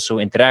together. Also,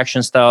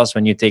 interaction styles,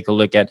 when you take a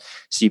look at,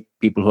 see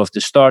people who have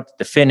to start,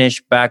 the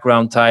finish,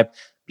 background type,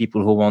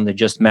 people who want to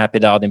just map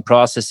it out in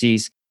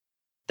processes.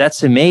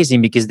 That's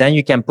amazing, because then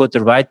you can put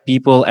the right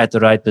people at the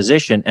right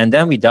position. And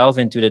then we delve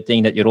into the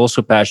thing that you're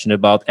also passionate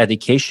about,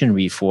 education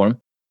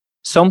reform.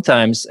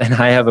 Sometimes, and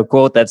I have a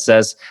quote that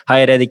says,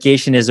 higher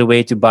education is a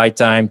way to buy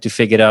time to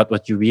figure out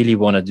what you really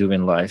want to do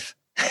in life.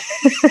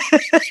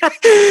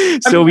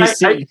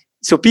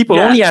 So people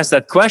only ask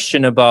that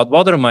question about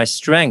what are my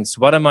strengths?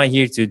 What am I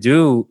here to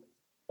do?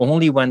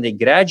 Only when they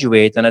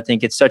graduate. And I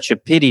think it's such a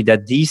pity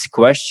that these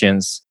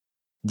questions,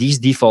 these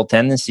default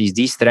tendencies,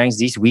 these strengths,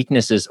 these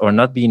weaknesses are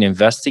not being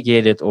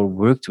investigated or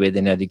worked with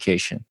in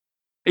education.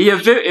 Yeah,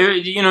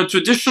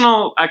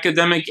 traditional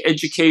academic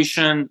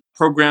education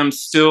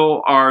programs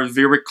still are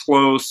very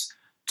close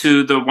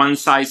to the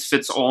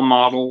one-size-fits-all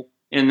model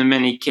in the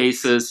many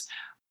cases.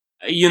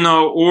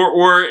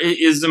 Or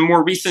is in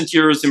more recent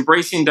years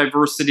embracing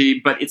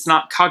diversity, but it's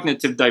not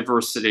cognitive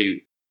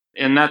diversity.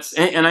 And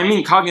I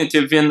mean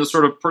cognitive in the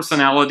sort of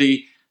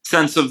personality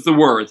sense of the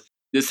word,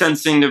 the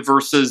sensing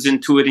versus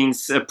intuiting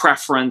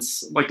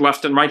preference, like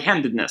left and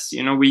right-handedness.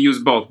 We use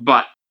both.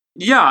 But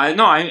yeah,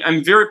 no,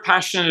 I'm very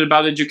passionate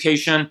about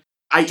education.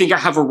 I think I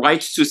have a right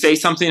to say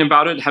something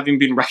about it, having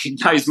been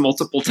recognized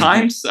multiple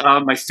times.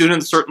 My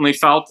students certainly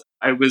felt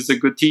I was a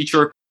good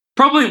teacher.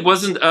 Probably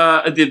wasn't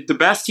the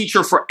best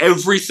teacher for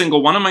every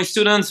single one of my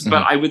students,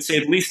 but I would say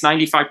at least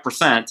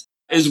 95%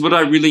 is what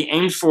I really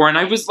aimed for. And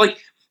I was like,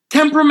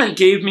 temperament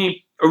gave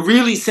me a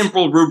really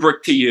simple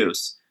rubric to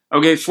use.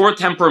 Okay, 4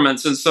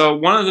 temperaments. And so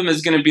one of them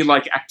is going to be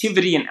like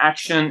activity and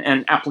action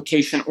and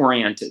application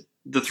oriented,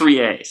 the 3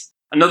 A's.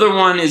 Another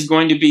one is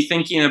going to be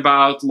thinking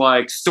about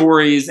like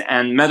stories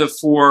and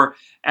metaphor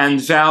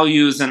and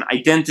values and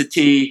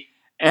identity.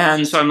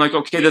 And so I'm like,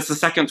 okay, that's the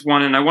second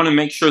one. And I want to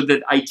make sure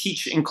that I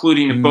teach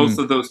including both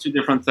of those 2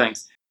 different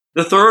things.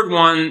 The third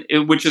one,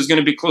 which is going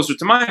to be closer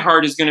to my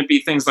heart, is going to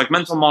be things like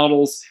mental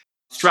models,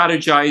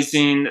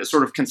 strategizing,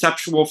 sort of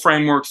conceptual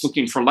frameworks,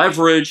 looking for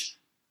leverage.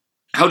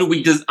 How do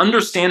we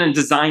understand and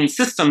design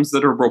systems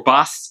that are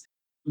robust?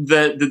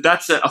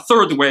 That's a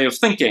third way of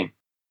thinking.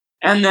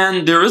 And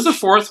then there is a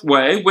fourth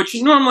way, which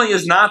normally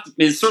is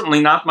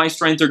certainly not my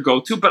strength or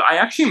go-to, but I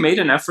actually made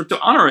an effort to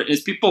honor it. Is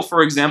people,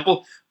 for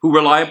example, who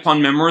rely upon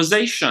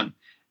memorization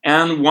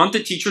and want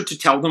the teacher to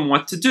tell them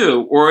what to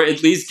do, or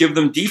at least give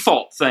them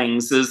default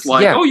things, is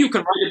like, oh, you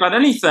can write about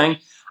anything.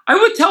 I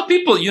would tell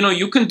people,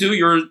 you can do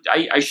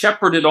I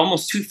shepherded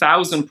almost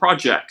 2,000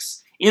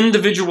 projects,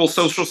 individual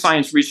social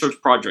science research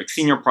projects,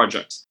 senior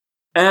projects.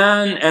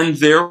 And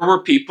there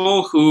were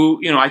people who,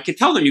 I could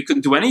tell them you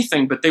can do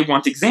anything, but they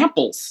want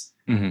examples.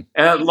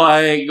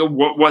 Like,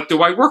 what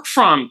do I work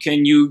from?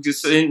 Can you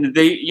just, so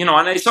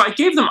I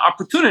gave them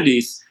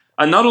opportunities,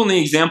 not only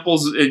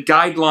examples,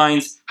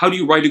 guidelines, how do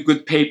you write a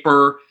good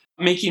paper,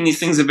 making these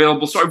things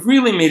available. So I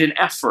really made an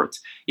effort,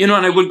 and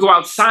I would go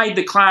outside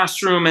the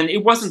classroom, and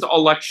it wasn't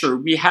all lecture.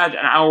 We had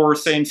an hour,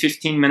 say, in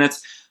 15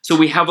 minutes. So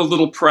we have a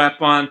little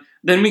prep on.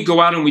 Then we go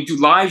out and we do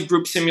live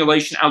group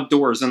simulation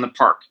outdoors in the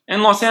park.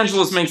 And Los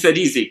Angeles makes that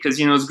easy because,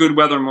 it's good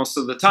weather most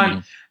of the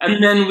time.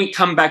 And then we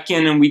come back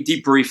in and we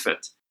debrief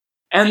it.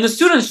 And the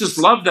students just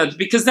love that,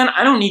 because then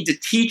I don't need to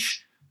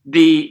teach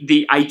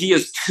the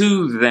ideas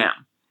to them.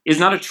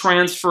 It's not a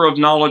transfer of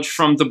knowledge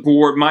from the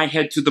board, my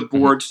head to the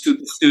board, to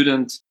the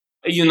student.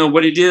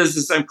 What it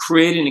is I'm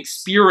creating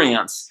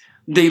experience.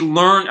 They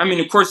learn,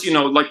 of course,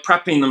 like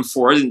prepping them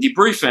for it and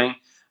debriefing,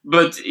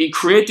 but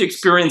create the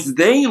experience.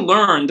 They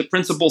learn the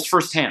principles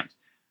firsthand.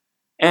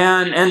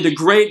 And the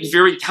great,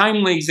 very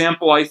timely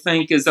example, I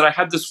think, is that I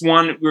had this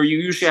one where you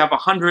usually have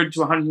 100 to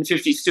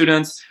 150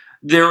 students.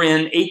 They're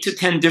in 8 to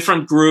 10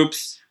 different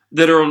groups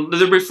that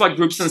reflect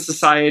groups in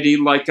society,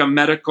 like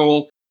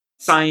medical,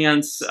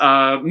 science,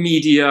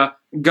 media,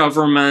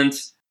 government,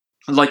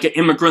 like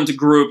immigrant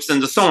groups,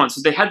 and so on.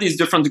 So they had these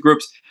different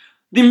groups.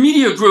 The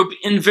media group,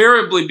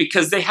 invariably,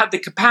 because they had the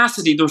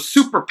capacity, their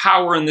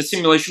superpower in the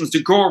simulations,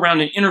 to go around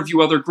and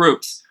interview other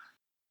groups.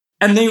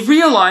 And they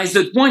realized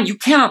that, one, you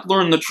cannot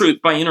learn the truth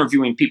by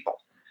interviewing people.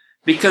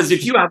 Because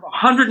if you have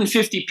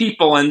 150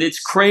 people and it's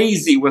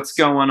crazy what's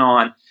going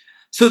on,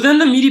 so then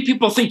the media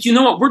people think,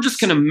 we're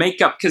just going to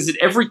make up, because at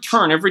every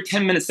turn, every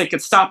 10 minutes, they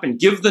could stop and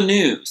give the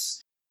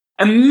news.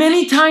 And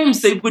many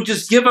times they would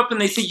just give up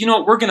and they say,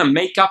 we're going to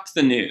make up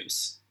the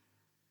news.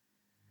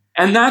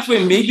 And that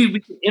way, maybe we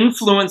can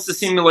influence the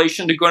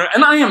simulation to go.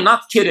 And I am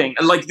not kidding.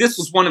 Like, this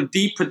was one of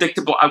the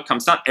predictable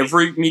outcomes. Not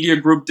every media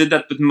group did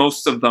that, but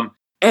most of them.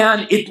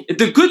 And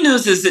the good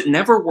news is it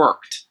never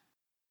worked.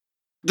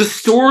 The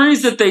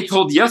stories that they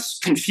told, yes,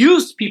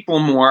 confused people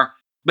more,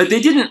 but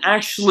they didn't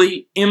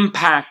actually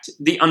impact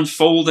the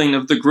unfolding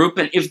of the group.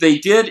 And if they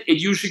did, it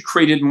usually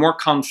created more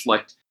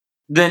conflict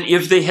than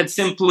if they had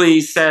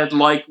simply said,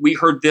 like, we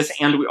heard this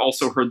and we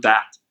also heard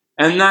that.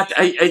 And that,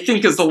 I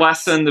think, is the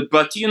lesson.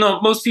 But,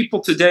 most people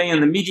today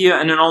in the media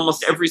and in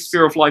almost every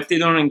sphere of life, they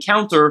don't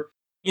encounter,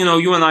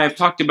 you and I have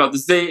talked about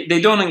this,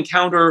 they don't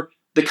encounter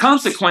the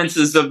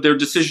consequences of their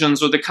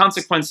decisions or the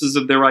consequences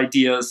of their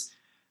ideas.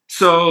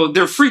 So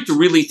they're free to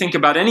really think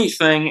about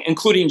anything,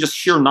 including just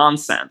sheer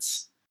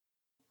nonsense.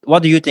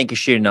 What do you think is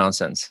sheer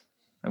nonsense?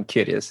 I'm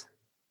curious.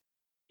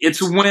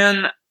 It's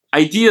when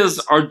ideas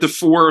are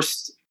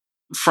divorced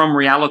from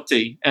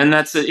reality, and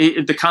that's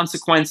the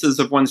consequences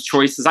of one's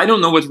choices. I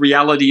don't know what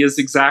reality is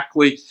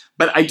exactly,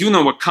 but I do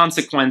know what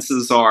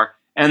consequences are,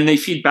 and they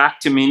feed back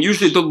to me. And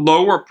usually the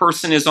lower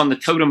person is on the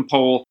totem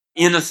pole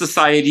in a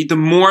society, the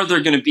more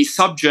they're going to be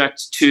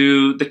subject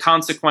to the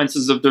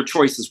consequences of their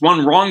choices.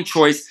 One wrong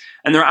choice,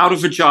 and they're out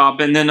of a job,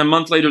 and then a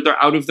month later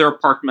they're out of their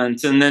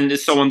apartment, and then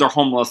so on, they're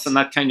homeless, and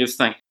that kind of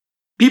thing.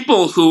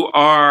 People who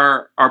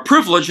are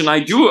privileged, and I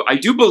do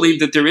believe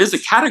that there is a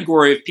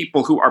category of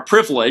people who are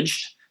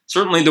privileged,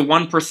 certainly the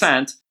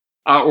 1%,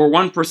 or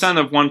 1%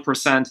 of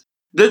 1%,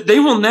 that they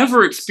will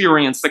never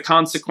experience the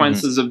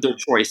consequences of their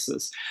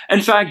choices.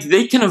 In fact,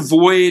 they can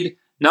avoid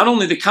not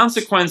only the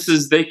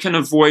consequences, they can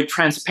avoid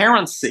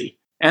transparency,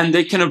 and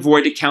they can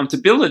avoid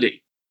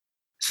accountability.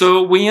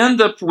 So we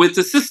end up with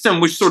a system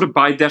which sort of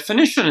by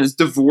definition is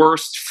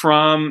divorced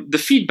from the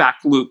feedback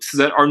loops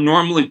that are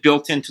normally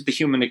built into the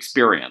human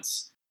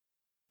experience.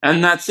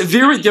 And that's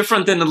very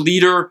different than a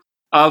leader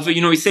of,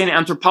 we say in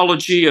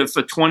anthropology, of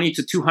 20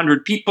 to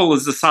 200 people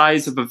is the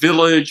size of a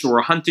village or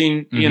a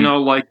hunting,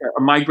 like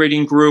a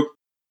migrating group.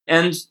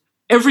 And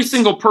every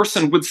single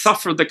person would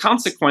suffer the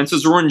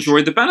consequences or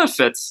enjoy the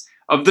benefits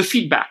of the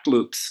feedback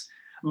loops.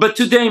 But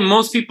today,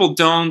 most people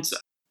don't,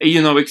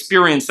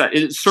 experience that.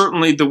 It's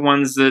certainly the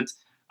ones that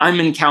I'm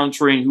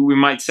encountering who we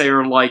might say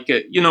are like,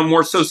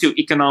 more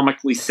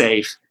socioeconomically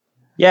safe.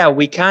 Yeah,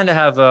 we kind of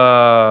have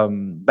a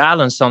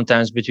balance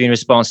sometimes between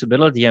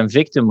responsibility and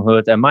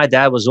victimhood. And my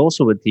dad was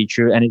also a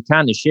teacher, and it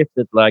kind of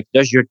shifted. Like,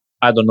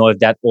 I don't know if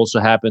that also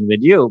happened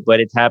with you, but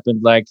it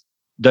happened like,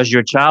 does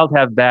your child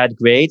have bad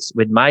grades?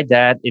 With my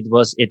dad, it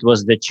was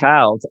the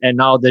child. And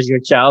now, does your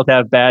child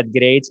have bad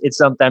grades? It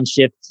sometimes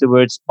shifts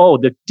towards,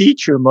 the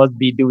teacher must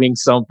be doing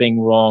something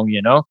wrong,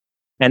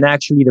 And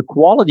actually, the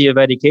quality of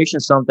education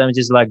sometimes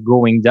is like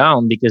going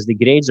down because the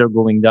grades are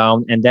going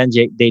down, and then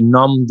they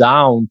numb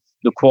down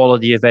the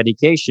quality of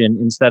education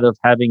instead of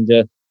having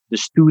the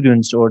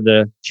students or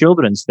the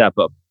children step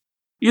up.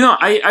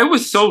 I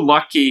was so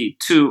lucky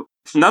to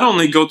not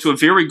only go to a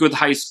very good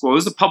high school, it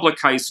was a public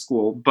high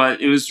school,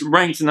 but it was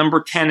ranked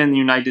number 10 in the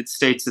United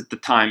States at the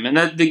time. And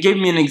they gave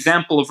me an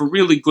example of a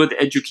really good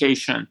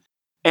education.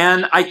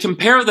 And I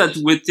compare that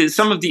with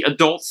some of the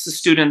adult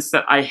students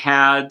that I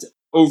had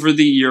over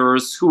the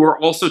years who were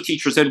also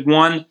teachers. I had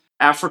one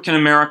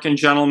African-American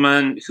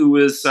gentleman who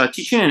was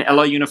teaching in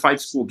LA Unified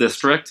School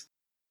District.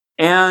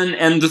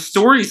 And the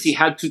stories he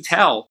had to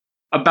tell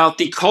about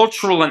the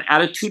cultural and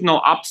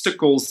attitudinal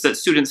obstacles that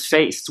students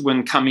faced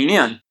when coming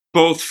in,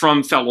 both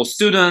from fellow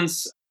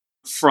students,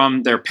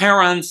 from their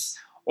parents,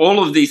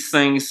 all of these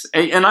things.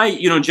 And I,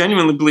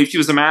 genuinely believe he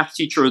was a math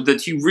teacher,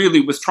 that he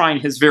really was trying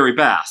his very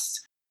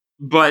best.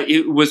 But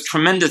it was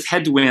tremendous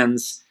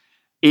headwinds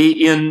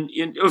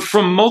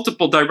from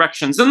multiple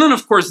directions. And then,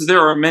 of course,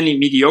 there are many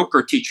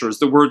mediocre teachers.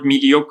 The word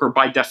mediocre,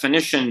 by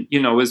definition,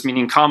 is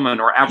meaning common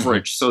or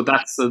average. So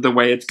that's the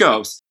way it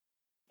goes.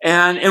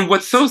 And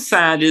what's so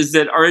sad is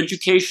that our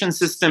education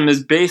system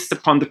is based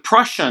upon the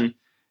Prussian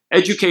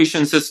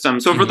education system.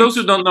 So for those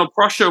who don't know,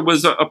 Prussia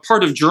was a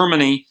part of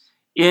Germany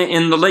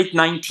in the late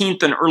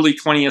 19th and early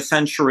 20th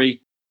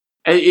century.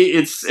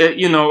 It's,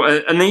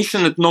 a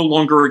nation that no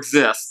longer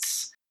exists.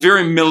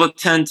 Very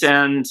militant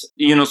and,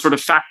 sort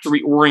of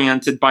factory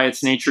oriented by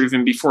its nature,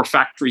 even before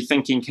factory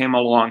thinking came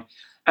along.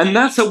 And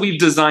that's how we've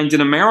designed in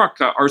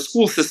America, our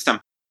school system.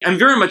 I'm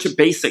very much a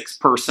basics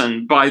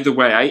person, by the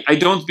way. I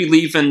don't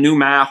believe in new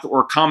math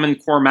or Common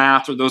Core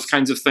math or those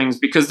kinds of things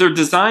because they're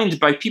designed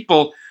by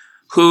people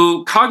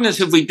who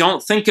cognitively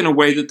don't think in a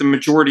way that the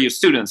majority of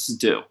students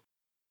do.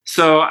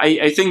 So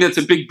I think that's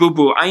a big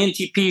boo-boo.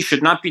 INTP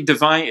should not be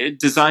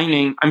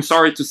designing, I'm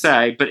sorry to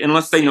say, but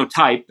unless they know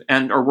type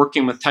and are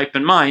working with type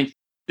in mind,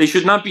 they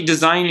should not be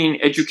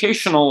designing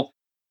educational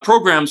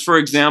programs, for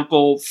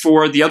example,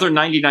 for the other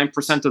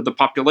 99% of the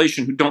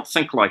population who don't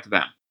think like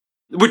them.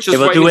 Which is they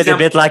will do it a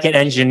bit like an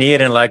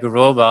engineer and like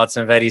robots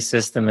and very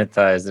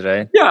systematized,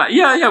 right?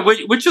 Yeah.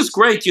 Which is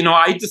great.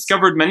 I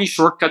discovered many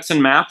shortcuts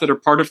in math that are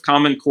part of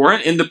Common Core.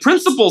 And the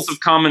principles of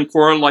Common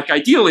Core, like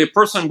ideally a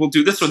person will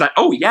do this or that.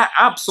 Oh, yeah,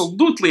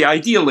 absolutely,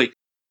 ideally.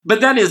 But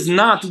that is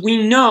not,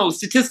 we know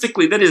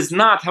statistically, that is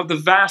not how the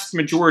vast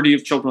majority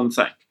of children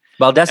think.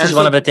 Well, that's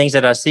one of the things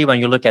that I see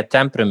when you look at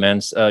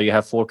temperaments. You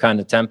have 4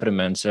 kinds of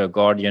temperaments: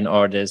 guardian,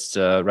 artists,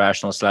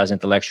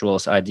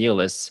 rational/intellectuals,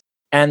 idealists.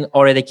 And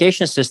our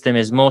education system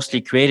is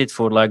mostly created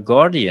for like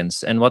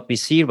guardians. And what we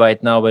see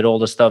right now with all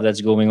the stuff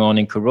that's going on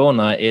in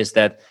Corona is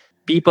that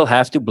people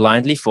have to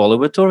blindly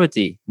follow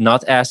authority,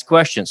 not ask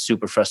questions.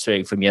 Super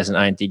frustrating for me as an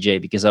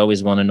INTJ because I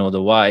always want to know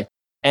the why.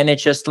 And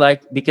it's just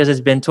like, because it's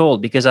been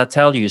told, because I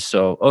tell you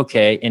so.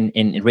 Okay,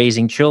 in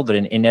raising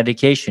children, in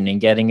education, in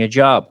getting a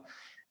job.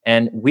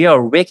 And we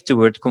are rigged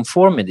toward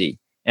conformity.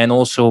 And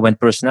also when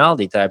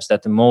personality types,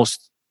 that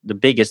the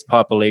biggest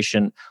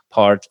population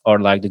part are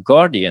like the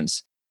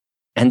guardians.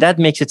 And that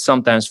makes it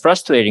sometimes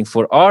frustrating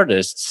for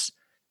artists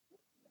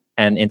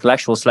and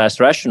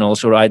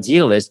intellectual/rationals or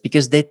idealists,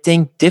 because they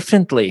think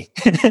differently.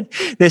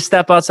 They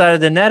step outside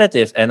of the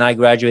narrative. And I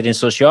graduated in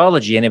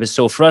sociology, and it was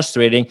so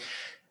frustrating.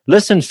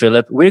 Listen,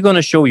 Philip, we're going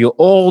to show you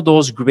all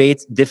those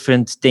great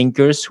different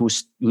thinkers who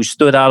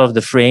stood out of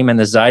the frame and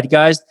the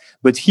zeitgeist.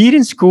 But here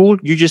in school,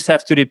 you just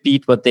have to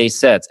repeat what they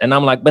said. And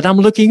I'm like, but I'm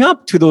looking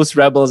up to those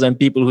rebels and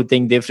people who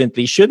think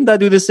differently. Shouldn't I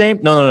do the same?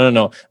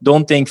 No.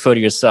 Don't think for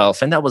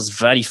yourself. And that was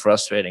very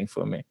frustrating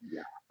for me.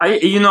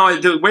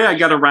 The way I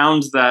got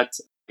around that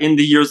in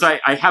the years,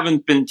 I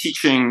haven't been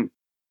teaching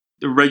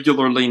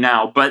regularly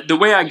now, but the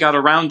way I got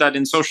around that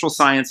in social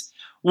science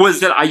was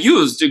that I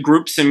used a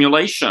group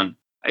simulation.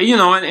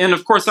 And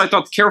of course, I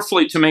thought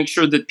carefully to make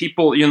sure that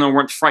people,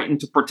 weren't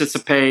frightened to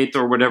participate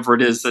or whatever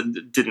it is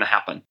that didn't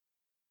happen.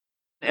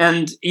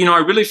 And, I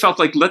really felt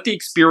like let the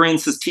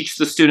experiences teach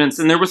the students.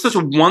 And there was such a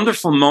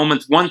wonderful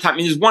moment one time. I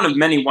mean, it's one of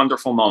many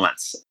wonderful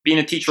moments. Being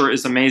a teacher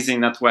is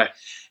amazing that way.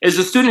 Is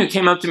a student who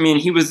came up to me,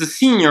 and he was a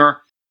senior,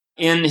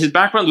 and his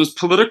background was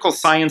political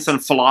science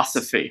and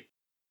philosophy.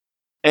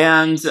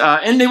 And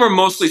they were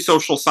mostly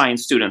social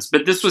science students,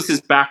 but this was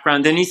his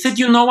background. And he said,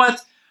 you know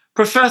what?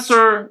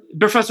 Professor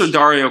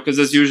Dario, because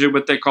that's usually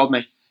what they called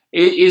me,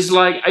 is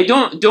like, I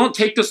don't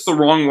take this the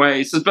wrong way.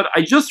 He says, but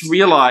I just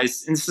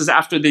realized, and this is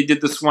after they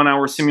did this 1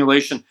 hour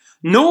simulation,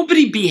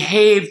 nobody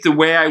behaved the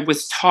way I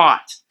was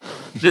taught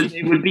that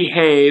they would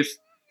behave.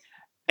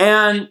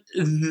 And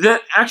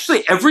that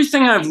actually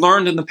everything I've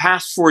learned in the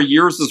past 4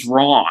 years is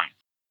wrong.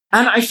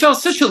 And I felt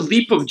such a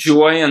leap of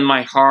joy in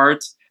my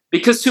heart,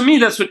 because to me,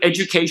 that's what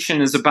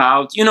education is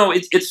about.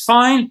 It's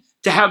fine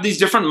to have these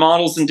different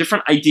models and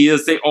different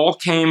ideas. They all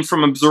came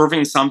from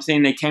observing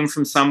something. They came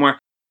from somewhere.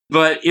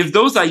 But if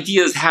those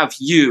ideas have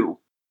you,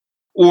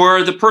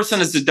 or the person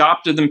has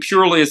adopted them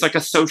purely as like a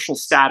social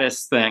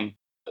status thing,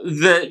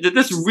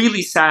 that's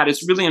really sad.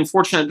 It's really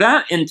unfortunate.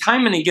 That, and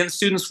time and again,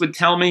 students would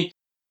tell me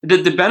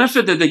that the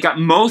benefit that they got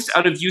most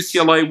out of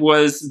UCLA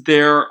was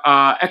their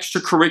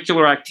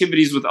extracurricular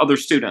activities with other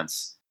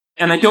students.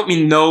 And I don't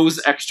mean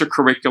those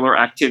extracurricular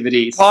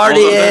activities.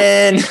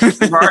 Partying!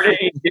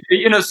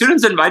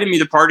 Students invited me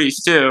to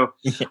parties too,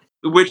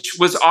 which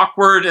was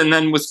awkward and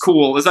then was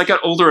cool. As I got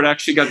older, it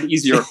actually got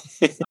easier.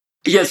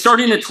 Yeah,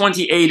 starting at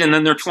 28 and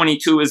then they're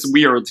 22 is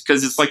weird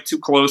because it's like too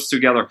close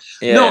together.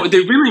 Yeah. No,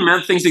 they really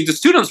meant things. Like the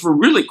students were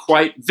really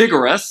quite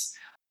vigorous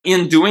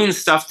in doing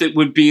stuff that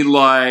would be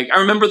like, I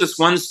remember this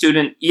one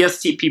student,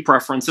 ESTP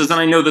preferences, and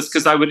I know this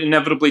because I would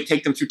inevitably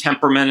take them through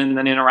temperament and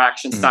then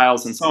interaction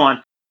styles and so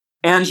on.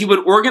 And he would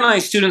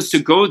organize students to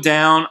go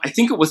down, I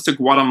think it was to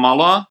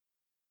Guatemala,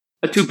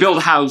 to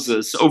build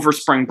houses over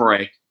spring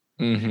break.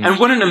 Mm-hmm. And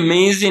what an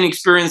amazing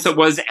experience that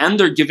was. And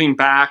they're giving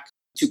back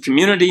to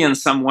community in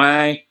some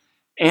way.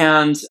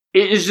 And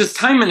it is just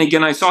time and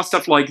again, I saw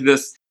stuff like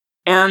this.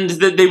 And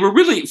that they were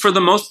really, for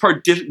the most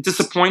part,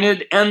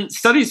 disappointed. And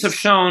studies have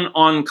shown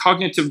on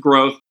cognitive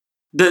growth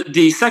that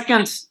the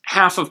second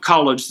half of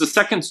college, the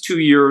second 2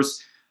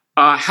 years,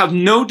 have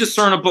no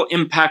discernible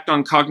impact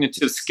on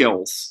cognitive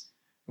skills.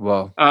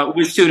 Wow.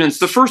 With students.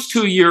 The first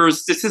 2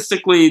 years,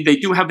 statistically, they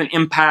do have an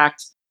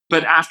impact,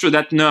 but after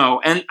that, no.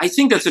 And I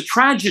think that's a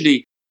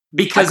tragedy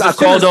because I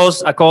call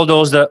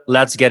those the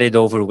let's get it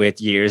over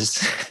with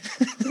years.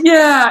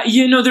 Yeah,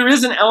 there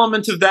is an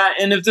element of that.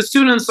 And if the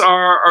students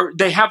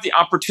they have the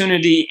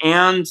opportunity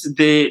and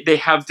they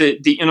have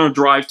the inner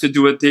drive to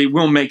do it, they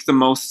will make the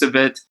most of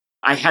it.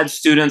 I had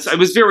students, I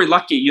was very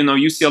lucky,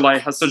 UCLA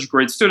has such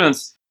great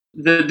students.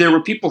 There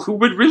were people who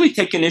would really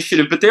take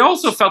initiative, but they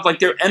also felt like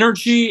their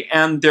energy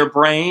and their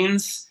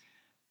brains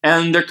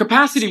and their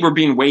capacity were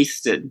being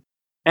wasted.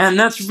 And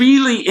that's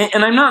really,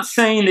 and I'm not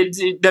saying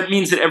that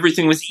means that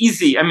everything was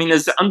easy. I mean,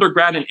 as an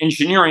undergrad in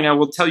engineering, I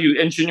will tell you,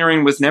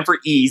 engineering was never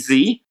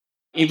easy.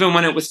 Even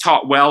when it was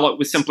taught well, it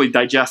was simply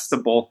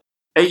digestible.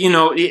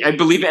 I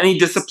believe any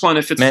discipline,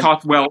 if it's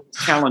taught well,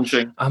 it's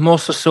challenging. I'm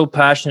also so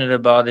passionate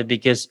about it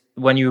because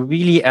when you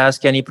really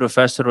ask any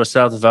professor or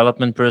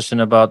self-development person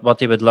about what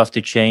they would love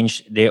to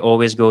change, they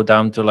always go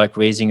down to like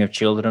raising your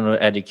children or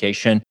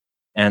education.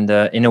 And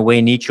in a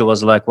way, Nietzsche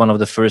was like one of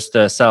the first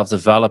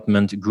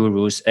self-development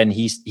gurus. And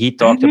he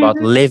talked about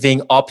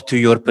living up to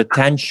your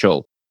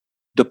potential,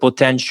 the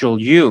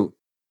potential you.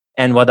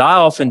 And what I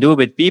often do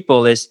with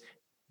people is,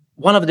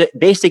 one of the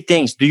basic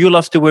things, do you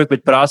love to work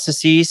with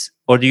processes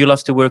or do you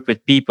love to work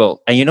with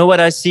people? And you know what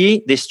I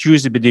see? They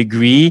choose a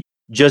degree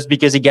just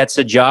because he gets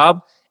a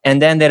job. And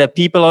then they're a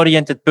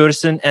people-oriented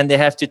person and they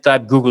have to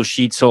type Google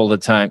Sheets all the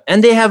time.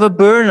 And they have a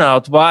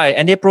burnout. Why?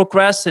 And they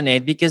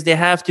procrastinate because they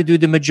have to do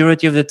the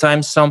majority of the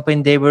time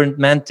something they weren't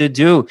meant to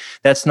do.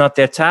 That's not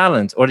their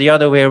talent. Or the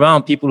other way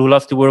around, people who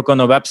love to work on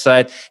a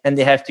website and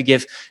they have to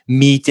give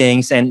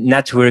meetings and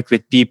network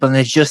with people and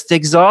it just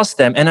exhausts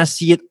them. And I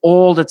see it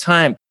all the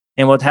time.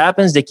 And what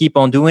happens? They keep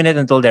on doing it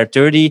until they're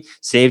 30,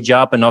 save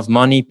job, enough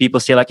money. People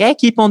say like, hey,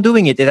 keep on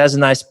doing it. It has a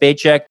nice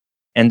paycheck.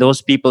 And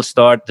those people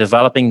start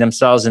developing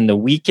themselves in the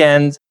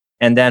weekend.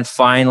 And then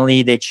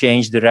finally, they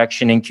change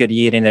direction in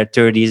career in their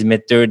 30s,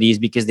 mid-30s,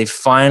 because they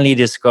finally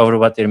discover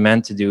what they're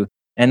meant to do.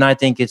 And I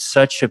think it's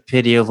such a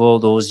pity of all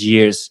those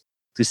years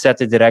to set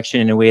the direction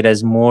in a way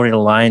that's more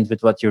aligned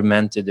with what you're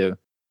meant to do.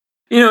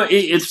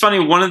 It's funny.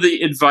 One of the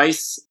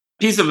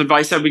piece of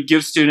advice I would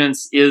give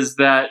students is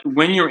that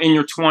when you're in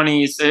your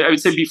 20s, I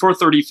would say before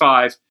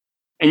 35,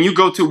 and you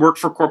go to work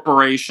for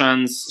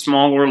corporations,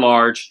 small or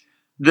large,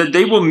 that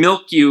they will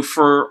milk you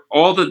for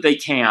all that they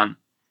can.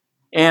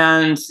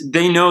 And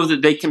they know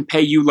that they can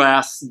pay you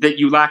less, that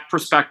you lack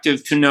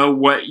perspective to know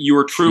what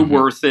your true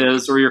worth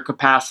is or your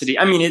capacity.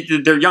 I mean,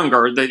 they're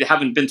younger. They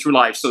haven't been through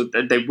life, so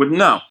they wouldn't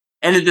know.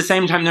 And at the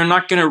same time, they're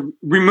not going to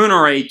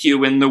remunerate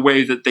you in the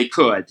way that they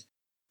could.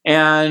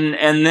 And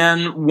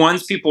then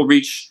once people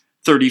reach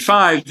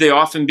 35, they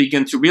often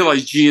begin to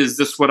realize, gee, is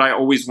this what I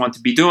always want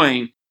to be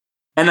doing?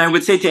 And I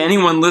would say to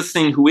anyone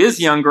listening who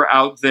is younger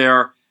out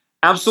there,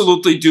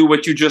 absolutely do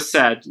what you just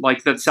said,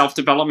 like that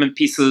self-development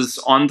pieces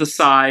on the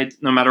side,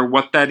 no matter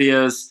what that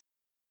is.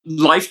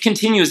 Life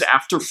continues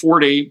after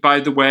 40, by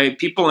the way.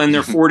 People in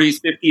their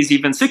 40s, 50s,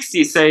 even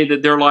 60s say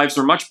that their lives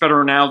are much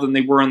better now than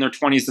they were in their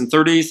 20s and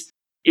 30s.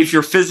 If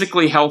you're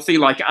physically healthy,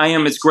 like I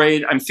am, it's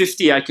great. I'm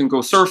 50, I can go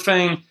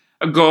surfing,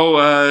 go,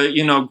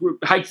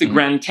 hike the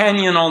Grand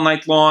Canyon all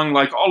night long.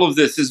 Like all of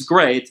this is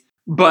great.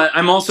 But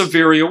I'm also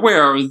very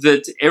aware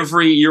that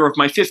every year of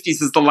my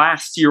 50s is the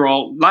last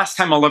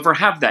time I'll ever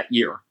have that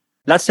year.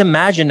 Let's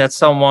imagine that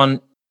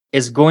someone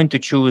is going to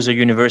choose a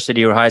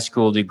university or high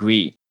school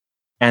degree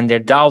and they're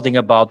doubting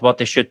about what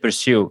they should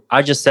pursue.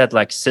 I just said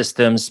like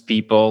systems,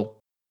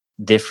 people,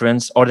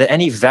 difference. Are there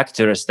any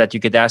vectors that you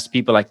could ask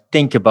people like,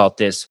 think about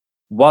this?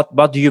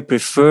 What do you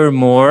prefer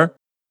more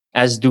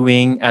as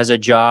doing as a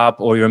job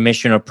or your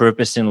mission or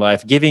purpose in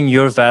life, giving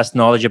your vast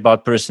knowledge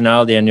about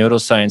personality and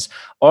neuroscience?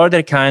 Are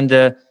there kind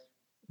of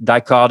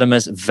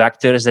dichotomous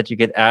vectors that you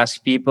could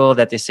ask people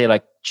that they say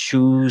like,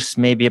 choose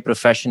maybe a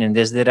profession in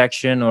this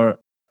direction or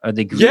a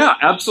degree? Yeah,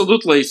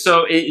 absolutely.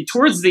 So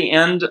towards the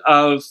end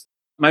of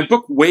my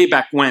book way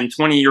back when,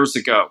 20 years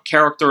ago,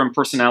 Character and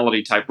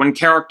Personality Type, when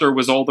character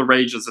was all the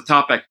rage as a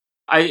topic,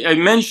 I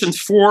mentioned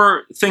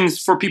 4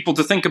 things for people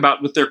to think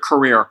about with their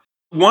career.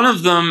 One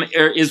of them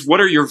is, what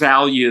are your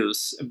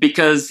values?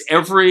 Because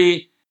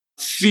every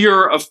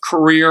sphere of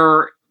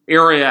career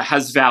area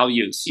has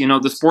values. You know,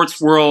 the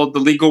sports world, the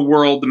legal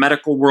world, the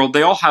medical world,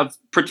 they all have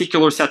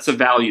particular sets of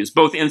values,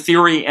 both in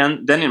theory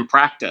and then in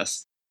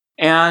practice.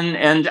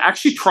 And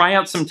actually try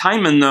out some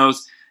time in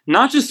those,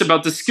 not just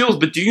about the skills,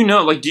 but do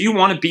you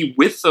want to be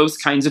with those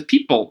kinds of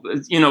people,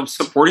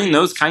 supporting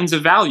those kinds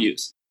of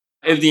values?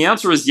 If the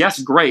answer is yes,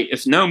 great.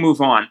 If no,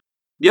 move on.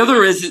 The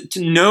other is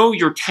to know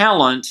your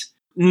talent,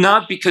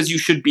 not because you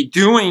should be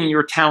doing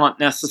your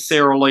talent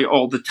necessarily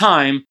all the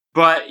time,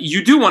 but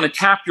you do want to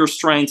tap your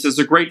strengths as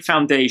a great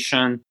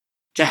foundation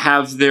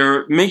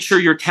to make sure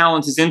your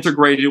talent is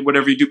integrated in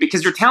whatever you do,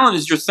 because your talent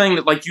is your thing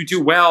that like you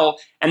do well,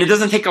 and it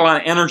doesn't take a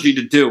lot of energy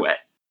to do it.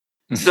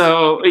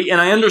 So,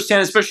 and I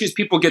understand, especially as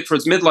people get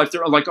towards midlife,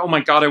 they're like, oh my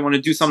God, I want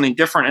to do something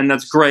different. And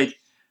that's great.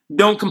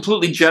 Don't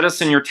completely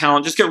jettison your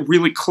talent. Just get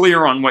really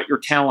clear on what your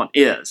talent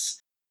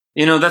is.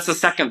 That's the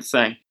second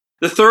thing.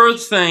 The third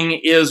thing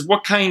is,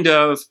 what kind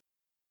of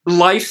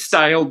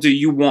lifestyle do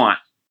you want?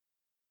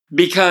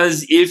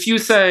 Because if you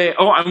say,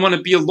 oh, I want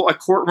to be a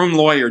courtroom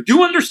lawyer,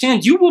 do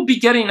understand you will be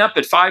getting up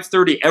at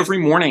 5:30 every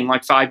morning,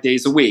 like 5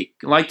 days a week,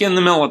 like in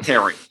the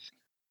military.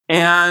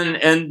 And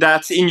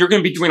you're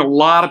going to be doing a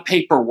lot of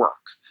paperwork.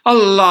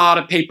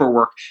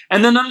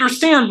 And then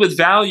understand with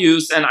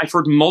values, and I've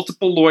heard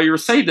multiple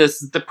lawyers say this,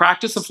 the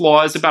practice of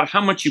law is about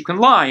how much you can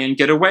lie and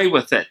get away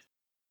with it.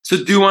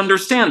 So do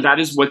understand that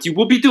is what you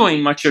will be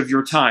doing much of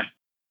your time.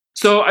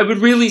 So I would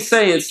really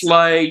say it's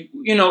like,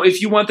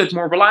 if you want that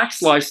more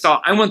relaxed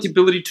lifestyle, I want the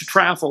ability to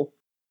travel.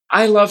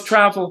 I love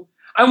travel.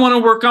 I want to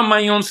work on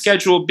my own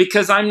schedule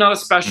because I'm not a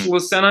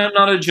specialist and I'm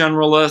not a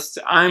generalist.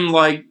 I'm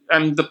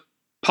the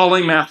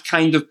polymath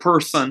kind of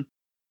person.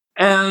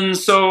 And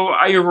so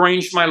I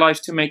arranged my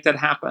life to make that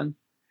happen.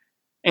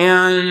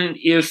 And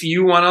if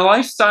you want a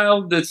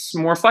lifestyle that's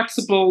more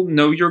flexible,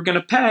 know you're going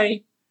to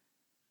pay.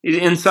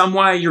 In some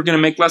way, you're going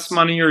to make less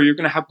money or you're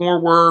going to have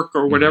more work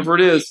or whatever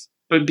it is.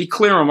 But be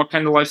clear on what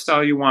kind of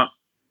lifestyle you want.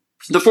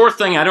 The fourth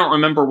thing, I don't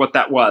remember what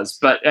that was,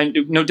 but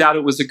no doubt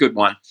it was a good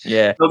one.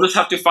 Yeah. You'll just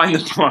have to find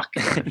the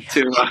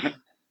book.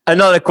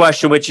 Another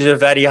question, which is a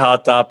very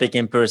hot topic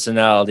in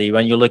personality.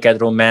 When you look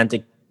at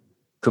romantic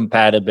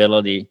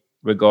compatibility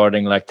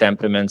regarding like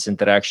temperaments,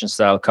 interaction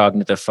style,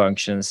 cognitive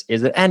functions,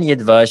 is there any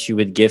advice you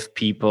would give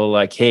people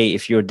like, hey,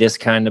 if you're this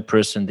kind of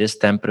person, this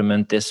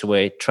temperament, this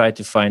way, try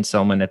to find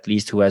someone at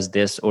least who has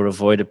this, or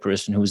avoid a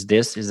person who's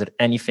this? Is there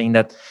anything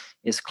that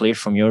is clear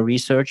from your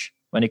research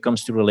when it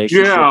comes to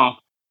relationships? Yeah.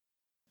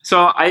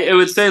 So I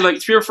would say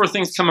like 3 or 4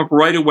 things come up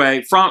right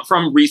away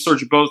from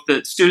research, both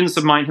that students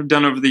of mine have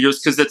done over the years,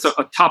 because it's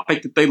a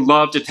topic that they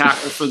love to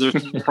tackle for their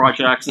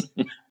projects.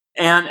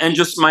 and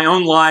just my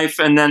own life.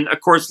 And then, of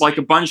course, like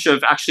a bunch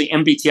of actually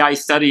MBTI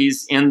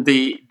studies in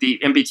the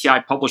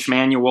MBTI published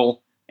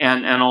manual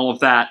and all of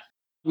that.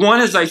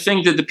 One is I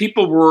think that the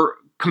people we're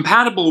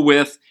compatible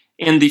with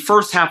in the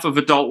first half of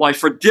adult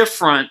life are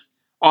different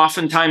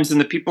oftentimes than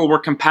the people we're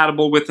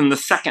compatible with in the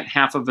second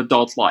half of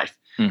adult life,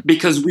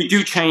 because we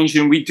do change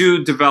and we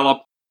do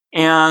develop.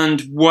 And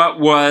what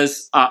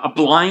was a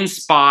blind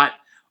spot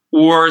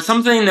or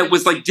something that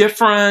was like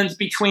different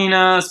between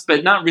us,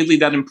 but not really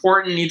that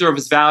important, neither of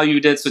us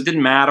valued it, so it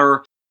didn't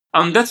matter.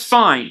 That's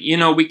fine.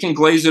 We can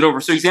glaze it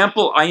over. So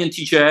example,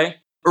 INTJ,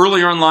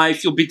 earlier in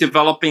life, you'll be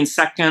developing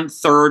second,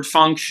 third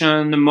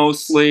function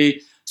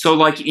mostly. So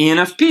like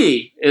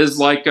ENFP is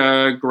like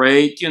a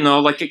great,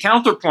 like a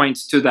counterpoint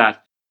to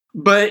that.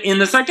 But in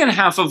the second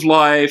half of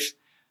life,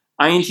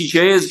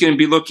 INTJ is going to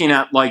be looking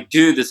at like,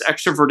 dude, this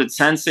extroverted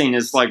sensing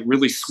is like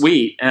really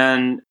sweet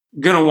and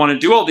going to want to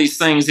do all these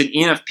things. And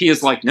ENFP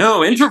is like,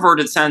 no,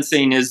 introverted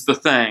sensing is the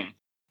thing.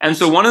 And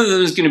so one of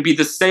them is going to be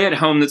the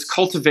stay-at-home that's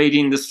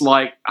cultivating this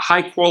like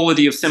high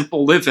quality of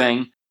simple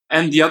living.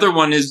 And the other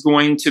one is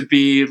going to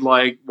be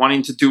like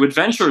wanting to do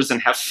adventures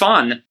and have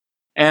fun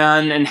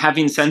and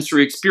having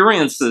sensory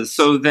experiences.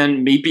 So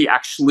then maybe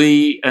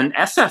actually an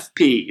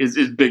SFP is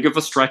as big of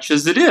a stretch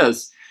as it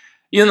is.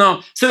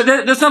 So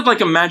that's not like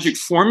a magic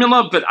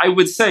formula, but I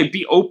would say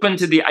be open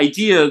to the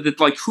idea that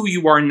like who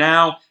you are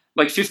now,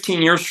 like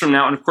 15 years from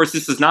now. And of course,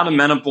 this is not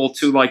amenable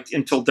to like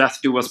until death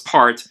do us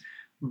part,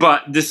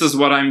 but this is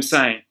what I'm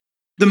saying.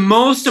 The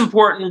most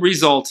important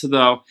result,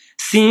 though,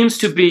 seems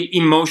to be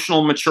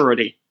emotional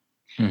maturity,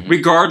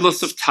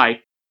 regardless of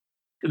type.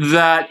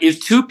 That if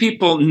two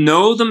people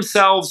know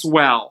themselves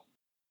well,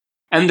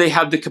 and they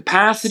have the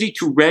capacity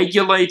to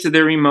regulate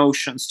their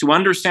emotions, to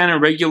understand and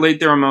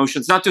regulate their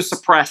emotions, not to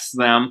suppress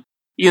them,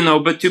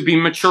 but to be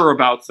mature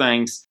about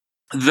things,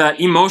 that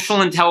emotional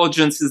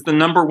intelligence is the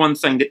number one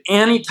thing that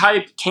any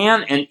type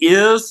can and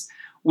is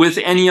with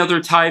any other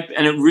type.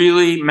 And it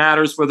really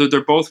matters whether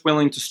they're both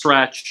willing to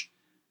stretch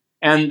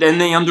and then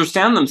they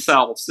understand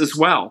themselves as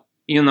well,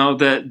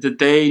 that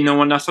they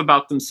know enough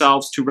about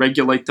themselves to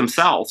regulate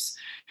themselves.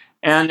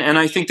 And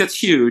I think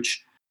that's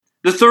huge.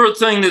 The third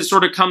thing that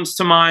sort of comes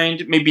to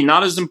mind, maybe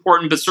not as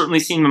important, but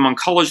certainly seen among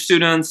college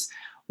students,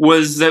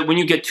 was that when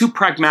you get two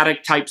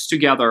pragmatic types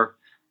together,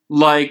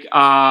 like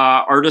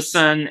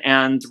artisan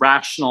and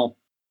rational,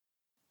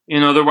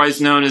 otherwise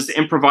known as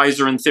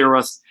improviser and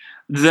theorist,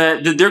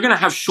 that they're going to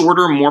have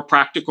shorter, more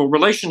practical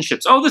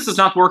relationships. Oh, this is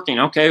not working.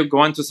 Okay, go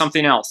on to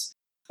something else.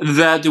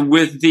 That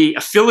with the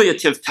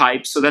affiliative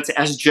type, so that's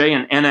SJ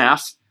and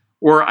NF,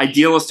 or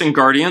idealist and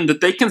guardian,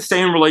 that they can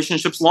stay in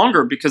relationships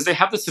longer because they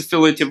have this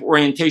affiliative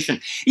orientation.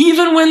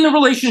 Even when the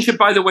relationship,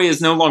 by the way,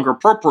 is no longer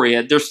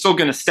appropriate, they're still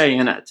going to stay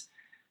in it.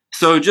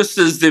 So just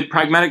as the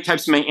pragmatic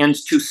types may end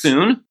too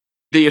soon,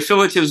 the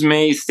affiliatives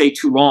may stay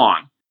too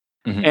long.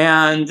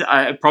 And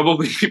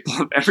probably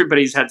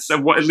everybody's had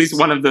at least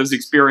one of those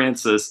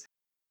experiences.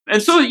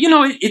 And so,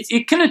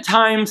 it can at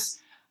times,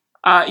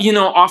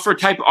 offer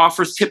type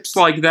offers tips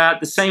like that.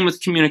 The same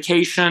with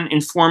communication,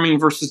 informing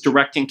versus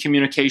directing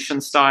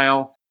communication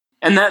style.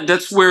 And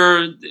that's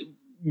where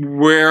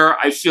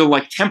I feel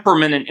like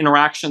temperament and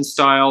interaction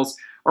styles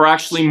are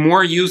actually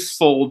more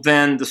useful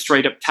than the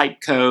straight up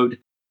type code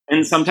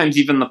and sometimes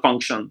even the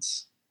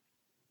functions.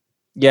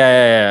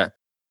 Yeah.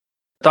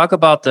 Talk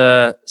about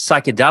the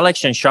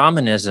psychedelics and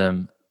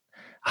shamanism.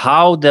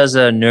 How does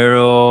a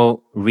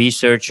neuro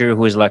researcher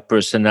who is like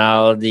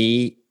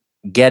personality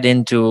get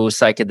into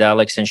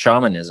psychedelics and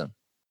shamanism?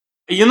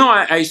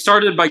 I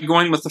started by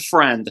going with a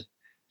friend.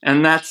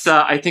 And that's,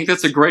 I think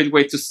that's a great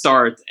way to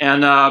start.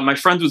 And my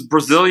friend was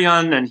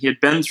Brazilian and he had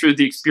been through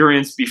the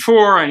experience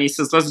before. And he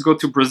says, let's go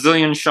to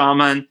Brazilian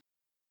shaman.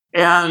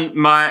 And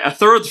a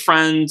third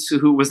friend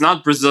who was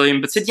not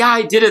Brazilian, but said, yeah,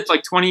 I did it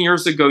like 20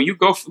 years ago. You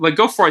go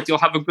for it. You'll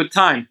have a good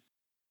time.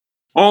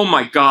 Oh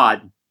my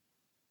God.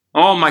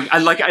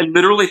 I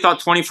literally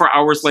thought 24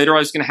 hours later, I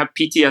was going to have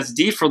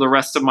PTSD for the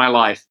rest of my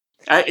life.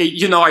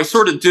 I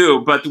sort of do,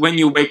 but when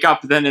you wake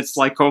up, then it's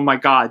like, oh my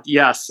God,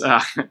 yes.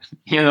 I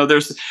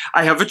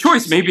have a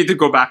choice maybe to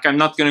go back. I'm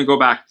not going to go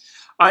back.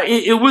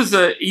 It was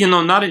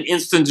not an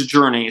instant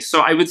journey. So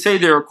I would say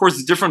there are, of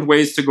course, different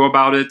ways to go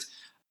about it.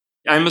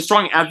 I'm a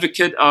strong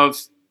advocate of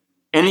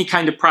any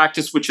kind of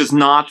practice which is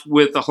not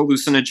with a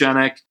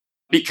hallucinogenic,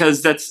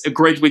 because that's a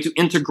great way to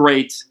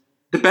integrate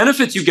the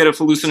benefits you get of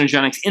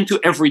hallucinogenics into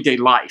everyday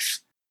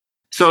life.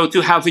 So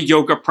to have a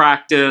yoga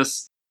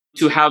practice,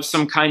 to have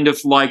some kind of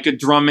like a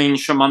drumming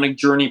shamanic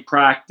journey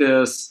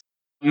practice,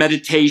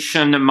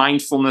 meditation,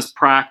 mindfulness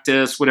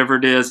practice, whatever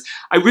it is.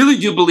 I really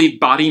do believe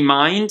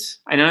body-mind,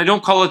 and I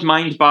don't call it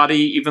mind-body,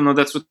 even though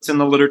that's what's in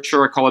the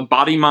literature. I call it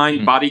body-mind.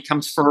 Mm-hmm. Body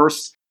comes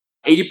first.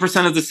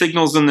 80% of the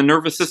signals in the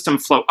nervous system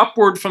flow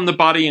upward from the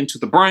body into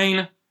the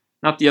brain,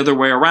 not the other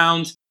way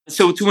around.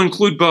 So to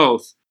include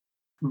both.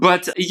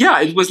 But yeah,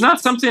 it was not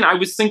something I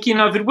was thinking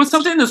of. It was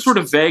something that's sort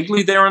of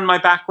vaguely there in my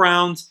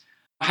background.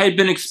 I had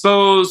been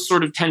exposed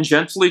sort of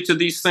tangentially to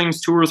these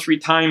things 2 or 3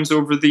 times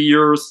over the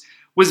years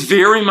was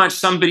very much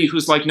somebody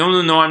who's like, no,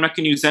 I'm not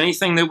going to use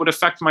anything that would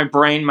affect my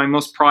brain, my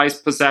most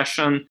prized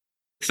possession.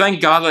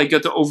 Thank God I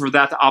got over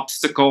that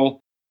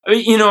obstacle.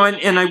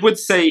 And I would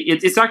say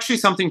it's actually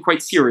something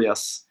quite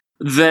serious,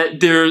 that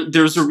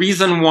there's a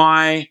reason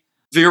why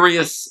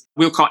various,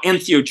 we'll call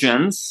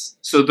entheogens,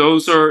 so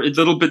those are a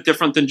little bit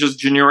different than just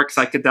generic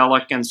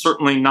psychedelic, and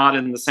certainly not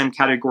in the same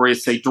category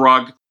as, say,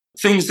 drug,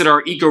 things that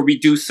are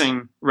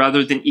ego-reducing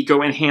rather than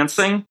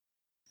ego-enhancing,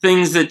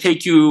 things that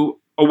take you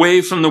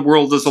away from the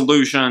world as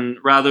illusion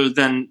rather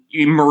than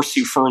immerse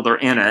you further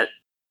in it.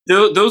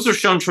 Those are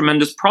shown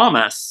tremendous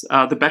promise.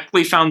 The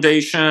Beckley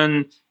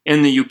Foundation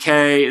in the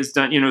UK has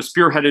done,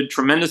 spearheaded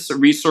tremendous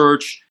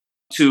research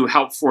to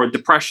help for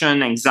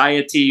depression,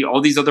 anxiety,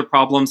 all these other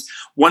problems.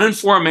 1 in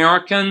 4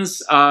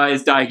 Americans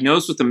is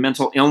diagnosed with a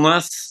mental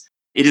illness.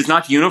 It is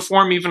not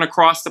uniform even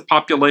across the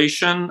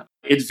population.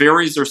 It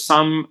varies. There's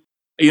some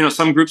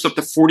groups up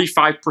to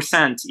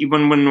 45%,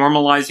 even when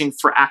normalizing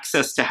for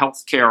access to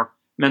healthcare,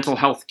 mental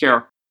health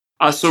care.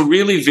 So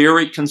really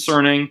very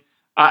concerning.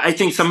 I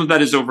think some of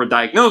that is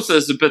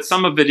overdiagnosis, but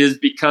some of it is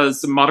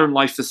because modern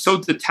life is so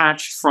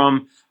detached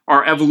from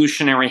our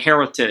evolutionary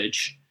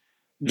heritage.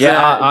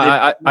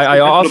 Yeah, I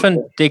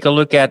often take a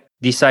look at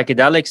the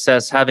psychedelics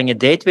as having a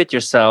date with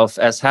yourself,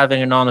 as having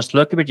an honest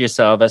look with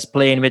yourself, as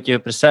playing with your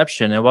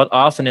perception. And what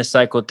often is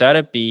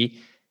psychotherapy,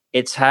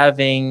 it's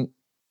having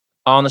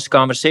honest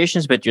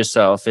conversations with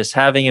yourself, is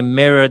having a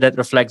mirror that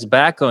reflects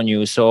back on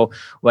you. So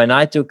when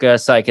I took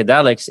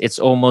psychedelics, it's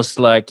almost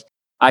like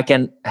I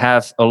can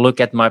have a look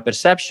at my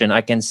perception.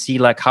 I can see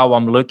like how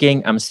I'm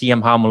looking. I'm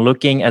seeing how I'm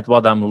looking at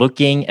what I'm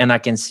looking, and I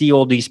can see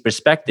all these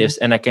perspectives,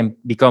 and I can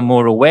become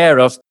more aware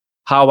of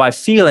how I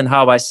feel and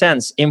how I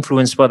sense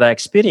influence what I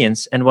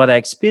experience, and what I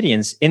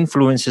experience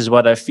influences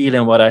what I feel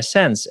and what I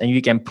sense. And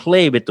you can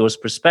play with those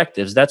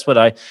perspectives. That's what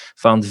I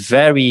found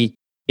very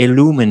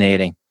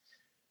illuminating.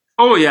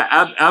 Oh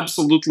yeah,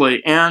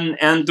 absolutely. And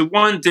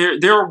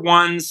there are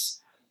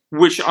ones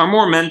which are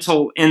more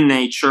mental in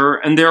nature,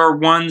 and there are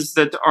ones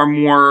that are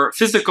more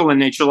physical in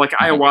nature. Like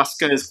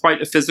ayahuasca is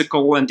quite a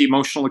physical and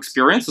emotional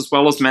experience, as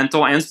well as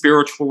mental and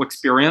spiritual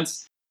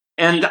experience.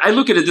 And I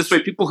look at it this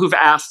way: people who've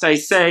asked, I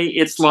say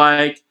it's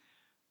like,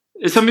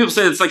 some people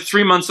say it's like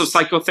 3 months of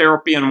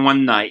psychotherapy in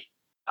one night.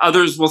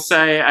 Others will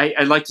say,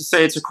 I like to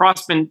say it's a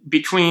cross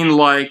between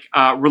like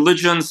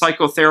religion,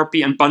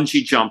 psychotherapy, and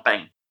bungee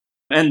jumping.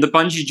 And the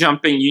bungee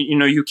jumping,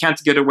 you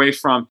can't get away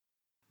from.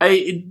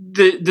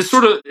 The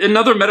sort of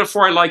another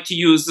metaphor I like to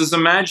use is,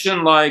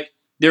 imagine like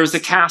there's a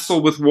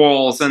castle with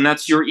walls, and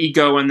that's your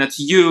ego, and that's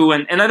you.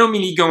 And I don't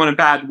mean ego in a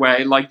bad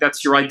way, like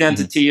that's your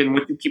identity and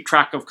what you keep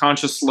track of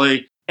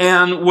consciously.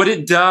 And what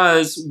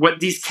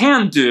these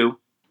can do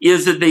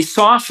is that they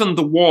soften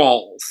the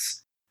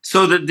walls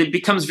so that it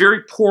becomes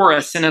very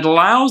porous, and it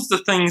allows the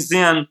things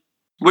in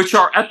which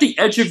are at the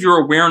edge of your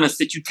awareness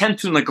that you tend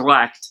to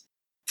neglect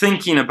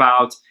thinking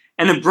about.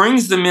 And it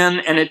brings them in,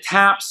 and it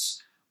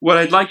taps what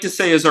I'd like to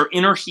say is our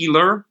inner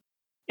healer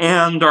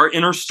and our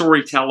inner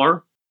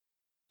storyteller,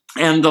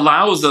 and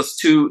allows us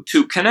to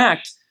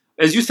connect,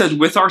 as you said,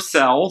 with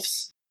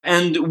ourselves,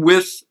 and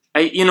with,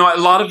 a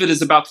lot of it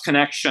is about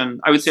connection.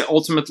 I would say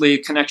ultimately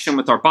connection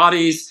with our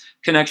bodies,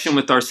 connection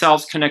with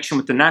ourselves, connection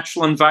with the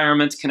natural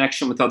environment,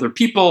 connection with other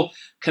people,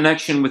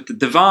 connection with the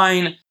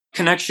divine,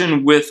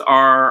 connection with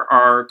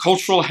our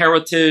cultural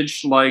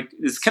heritage, like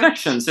these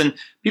connections. And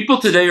people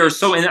today are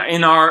so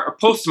in our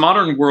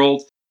postmodern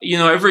world,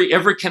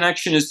 every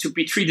connection is to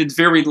be treated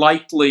very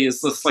lightly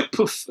as this like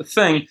poof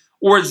thing,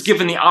 or it's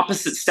given the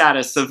opposite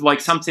status of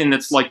like something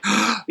that's like,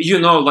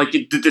 like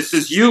this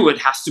is you, it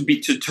has to be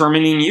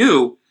determining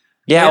you.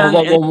 Yeah,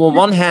 on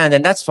one hand,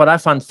 and that's what I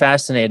find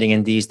fascinating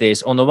in these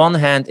days. On the one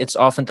hand, it's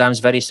oftentimes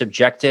very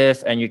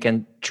subjective, and you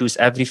can choose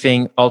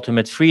everything,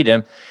 ultimate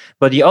freedom.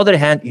 But the other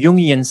hand,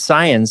 Jungian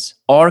science,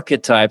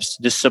 archetypes,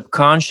 the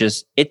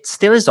subconscious, it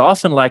still is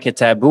often like a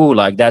taboo,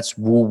 like that's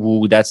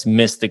woo-woo, that's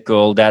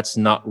mystical, that's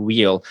not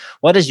real.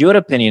 What is your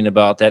opinion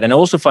about that? And I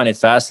also find it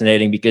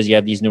fascinating because you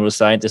have these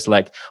neuroscientists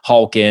like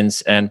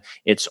Hawkins, and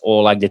it's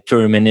all like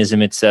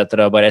determinism,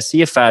 etc. But I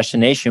see a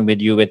fascination with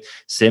you with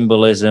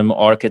symbolism,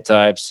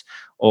 archetypes,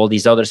 all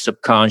these other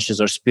subconscious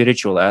or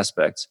spiritual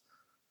aspects.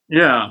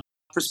 Yeah.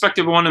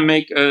 Perspective I want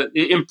to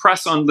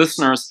impress on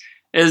listeners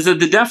is that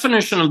the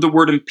definition of the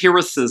word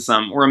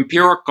empiricism or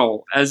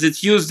empirical, as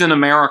it's used in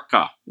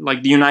America,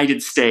 like the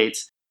United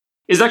States,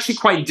 is actually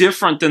quite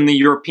different than the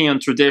European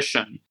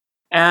tradition.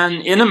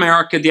 And in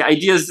America, the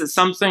idea is that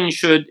something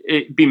should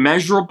be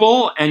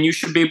measurable, and you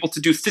should be able to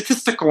do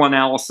statistical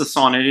analysis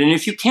on it. And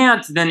if you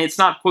can't, then it's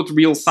not, quote,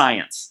 real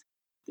science.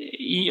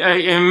 You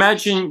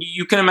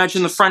can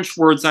imagine the French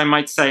words I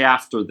might say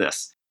after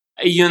this.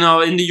 In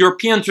the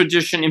European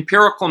tradition,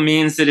 empirical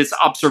means that it's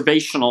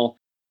observational,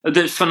 that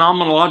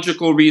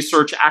phenomenological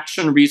research,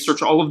 action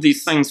research, all of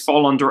these things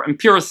fall under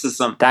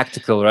empiricism.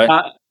 Tactical,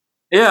 right?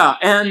 Yeah,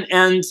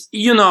 and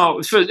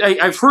so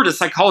I've heard a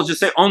psychologist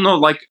say, "Oh no,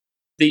 like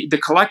the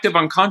collective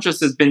unconscious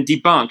has been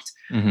debunked."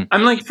 Mm-hmm.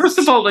 I'm like, first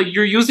of all, like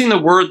you're using a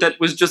word that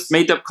was just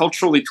made up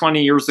culturally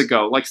 20 years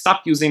ago. Like,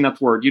 stop using that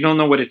word. You don't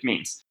know what it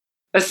means.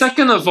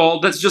 Second of all,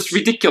 that's just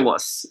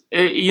ridiculous.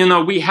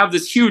 We have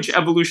this huge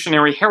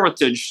evolutionary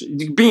heritage.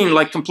 Being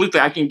like completely,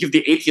 I can give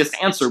the atheist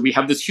answer. We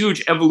have this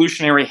huge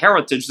evolutionary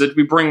heritage that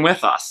we bring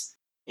with us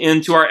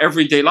into our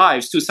everyday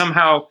lives. To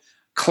somehow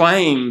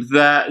claim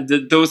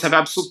that those have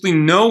absolutely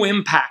no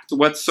impact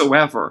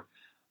whatsoever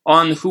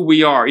on who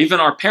we are, even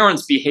our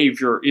parents'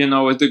 behavior,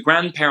 the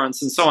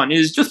grandparents and so on,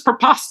 is just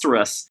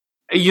preposterous.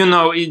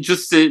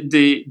 Just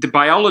the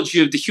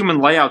biology of the human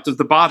layout of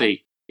the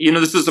body.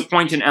 This is a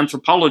point in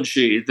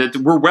anthropology that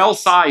we're well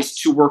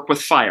sized to work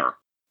with fire.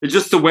 It's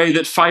just the way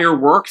that fire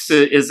works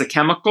is a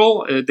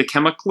chemical,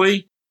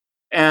 chemically,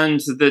 and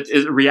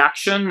that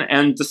reaction,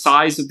 and the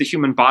size of the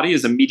human body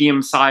is a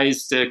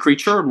medium-sized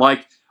creature.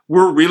 Like,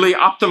 we're really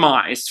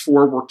optimized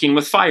for working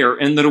with fire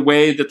in the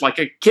way that like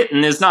a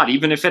kitten is not,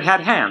 even if it had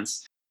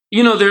hands.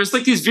 There's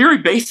like these very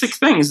basic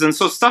things. And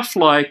so stuff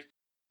like,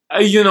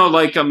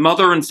 like a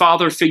mother and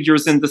father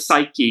figures in the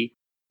psyche,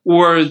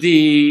 or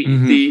the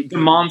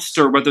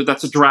monster, whether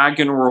that's a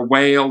dragon or a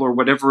whale or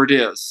whatever it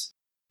is.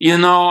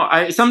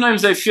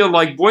 Sometimes I feel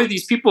like, boy,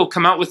 these people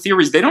come out with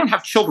theories. They don't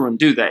have children,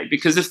 do they?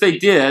 Because if they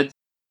did,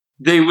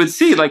 they would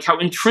see like how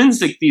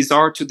intrinsic these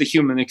are to the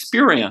human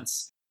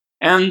experience.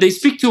 And they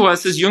speak to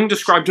us, as Jung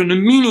described, on a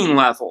meaning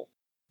level.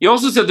 He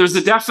also said there's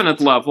a definite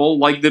level,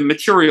 like the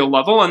material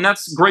level, and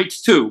that's great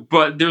too.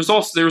 But there's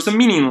a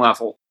meaning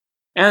level.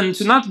 And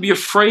to not be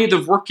afraid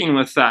of working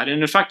with that.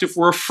 And in fact, if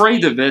we're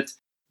afraid of it,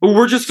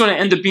 we're just going to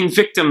end up being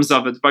victims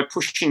of it by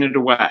pushing it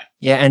away.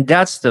 Yeah, and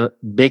that's the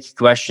big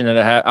question that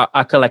I have.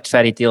 I collect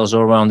fairy tales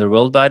all around the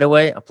world, by the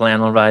way. I plan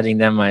on writing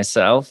them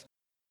myself.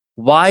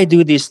 Why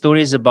do these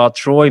stories about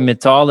Troy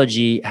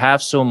mythology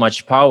have so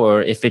much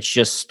power if it's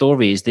just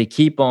stories? They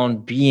keep on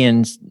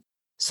being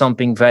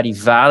something very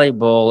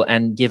valuable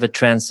and give a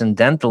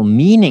transcendental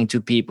meaning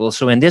to people.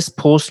 So in this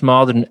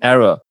postmodern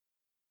era,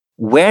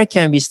 where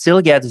can we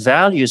still get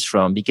values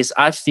from? Because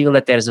I feel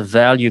that there's a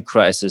value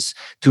crisis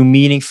to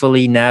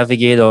meaningfully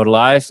navigate our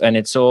life, and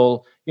it's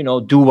all,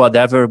 do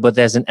whatever, but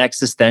there's an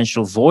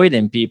existential void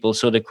in people.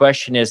 So the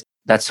question is,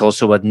 that's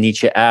also what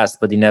Nietzsche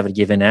asked, but he never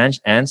gave an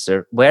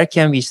answer. Where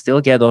can we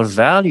still get our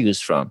values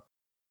from?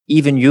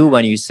 Even you,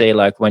 when you say,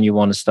 like, when you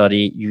want to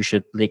study, you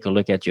should take a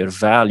look at your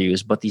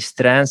values, but these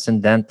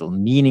transcendental,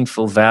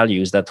 meaningful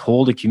values that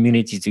hold a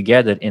community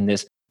together in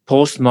this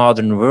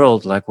postmodern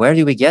world, like, where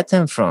do we get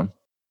them from?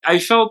 I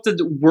felt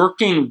that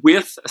working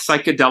with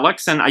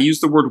psychedelics, and I use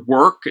the word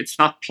work, it's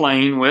not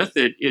playing with,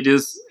 it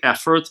is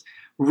effort,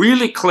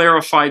 really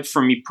clarified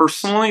for me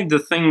personally the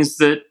things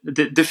the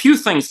few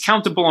things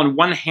countable on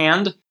one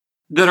hand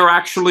that are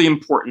actually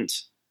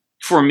important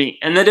for me,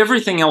 and that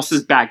everything else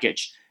is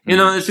baggage.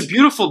 It's a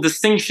beautiful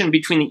distinction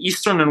between the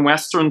Eastern and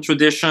Western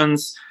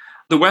traditions.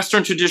 The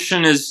Western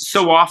tradition is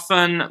so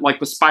often, like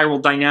with spiral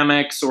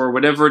dynamics or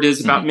whatever it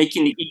is, about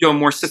making the ego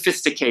more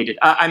sophisticated.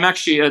 I'm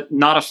actually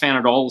not a fan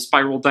at all of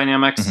spiral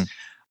dynamics.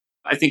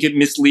 I think it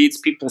misleads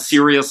people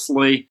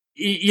seriously.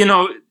 In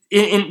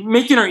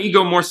making our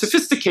ego more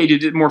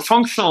sophisticated, more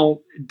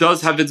functional,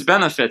 does have its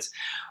benefits.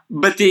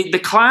 But the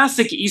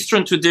classic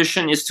Eastern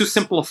tradition is to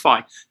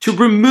simplify, to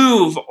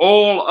remove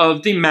all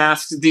of the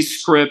masks, the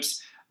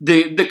scripts,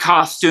 the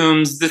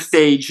costumes, the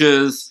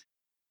stages,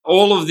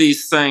 all of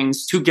these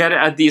things, to get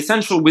at the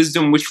essential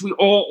wisdom which we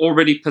all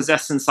already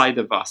possess inside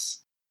of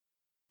us.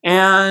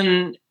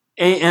 And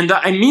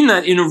I mean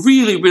that in a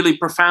really, really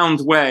profound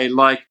way.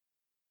 Like,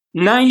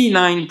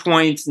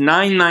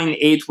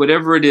 99.998,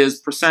 whatever it is,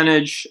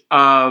 percentage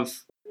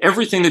of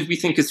everything that we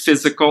think is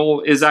physical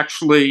is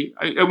actually,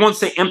 I won't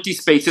say empty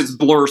space, it's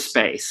blur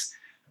space.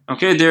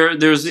 Okay,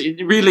 there's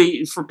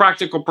really, for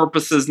practical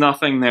purposes,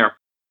 nothing there.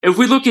 If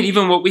we look at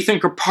even what we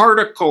think are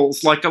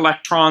particles, like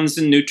electrons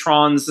and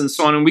neutrons and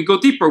so on, and we go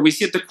deeper, we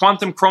see at the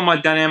quantum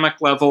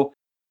chromodynamic level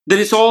that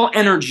it's all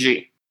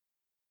energy.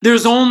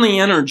 There's only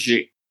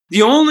energy.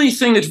 The only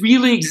thing that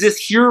really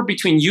exists here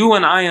between you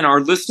and I and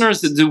our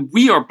listeners is that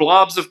we are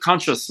blobs of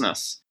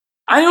consciousness.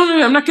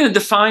 I'm not going to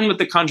define what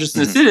the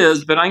consciousness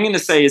is, but I'm going to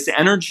say it's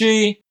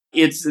energy.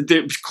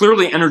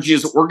 Clearly energy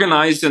is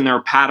organized, and there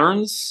are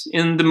patterns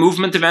in the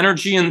movement of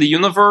energy in the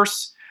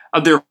universe.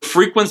 There are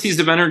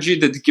frequencies of energy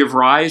that give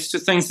rise to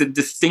things that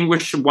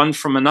distinguish one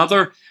from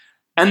another.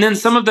 And then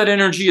some of that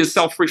energy is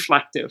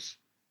self-reflective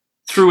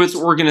through its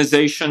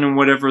organization and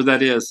whatever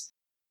that is.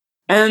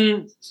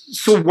 And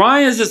so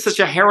why is it such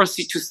a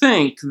heresy to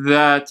think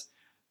that,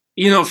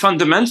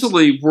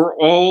 fundamentally we're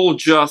all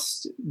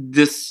just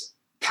this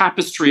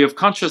tapestry of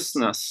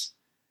consciousness,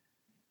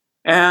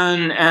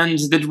 and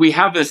that we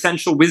have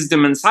essential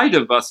wisdom inside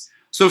of us?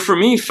 So for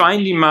me,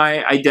 finding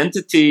my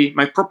identity,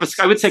 my purpose,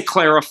 I would say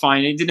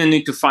clarifying. I didn't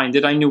need to find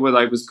it. I knew what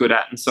I was good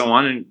at and so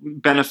on, and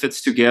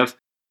benefits to give.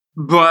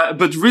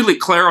 But really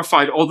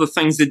clarified all the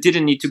things that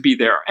didn't need to be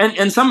there.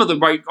 And some of them,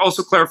 right,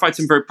 also clarified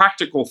some very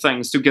practical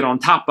things to get on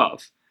top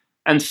of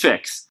and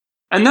fix.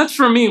 And that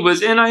for me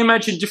was, and I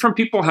imagine different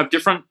people have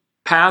different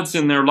paths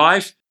in their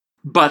life,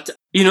 but,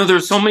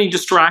 there's so many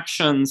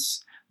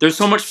distractions. There's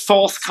so much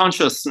false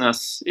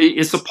consciousness.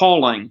 It's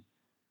appalling.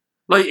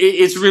 Like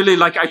it's really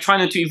like I try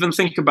not to even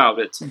think about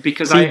it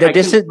because See,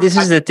 this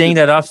is the thing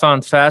that I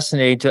found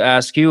fascinating to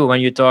ask you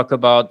when you talk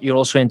about you're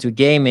also into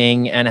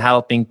gaming and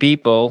helping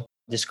people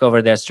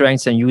discover their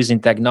strengths and using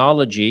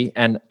technology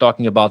and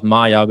talking about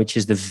Maya, which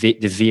is the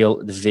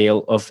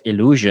veil of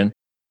illusion.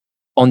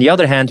 On the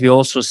other hand, we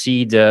also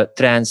see the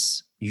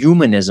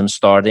transhumanism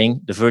starting,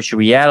 the virtual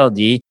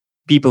reality,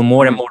 people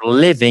more and more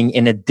living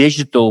in a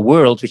digital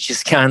world, which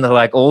is kind of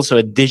like also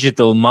a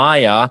digital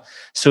Maya.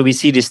 So we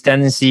see this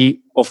tendency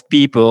of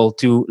people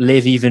to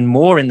live even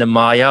more in the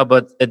Maya,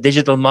 but a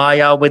digital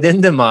Maya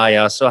within the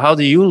Maya. So how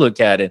do you look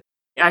at it?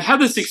 I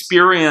had this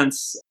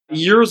experience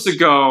years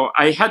ago.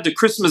 I had the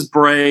Christmas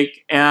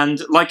break,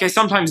 and like I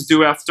sometimes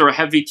do after a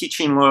heavy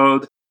teaching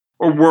load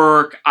or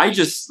work, I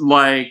just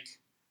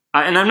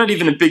and I'm not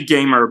even a big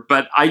gamer,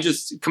 but I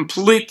just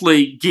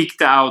completely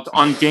geeked out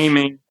on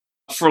gaming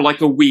for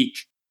like a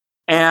week.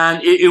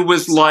 And it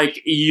was like,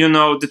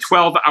 the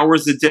 12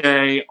 hours a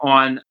day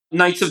on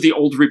Knights of the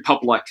Old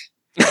Republic.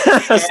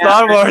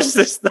 Star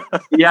Wars.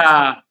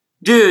 Yeah,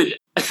 dude.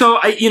 So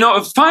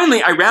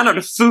finally I ran out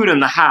of food in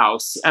the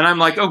house and I'm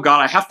like, oh God,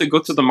 I have to go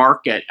to the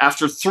market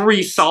after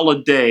 3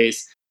 solid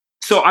days.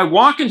 So I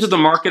walk into the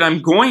market,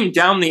 I'm going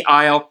down the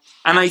aisle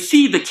and I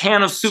see the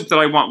can of soup that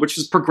I want, which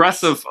is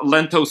Progressive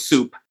lentil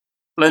soup.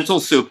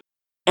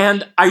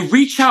 And I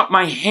reach out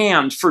my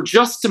hand for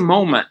just a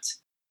moment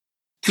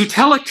to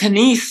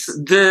telekinesis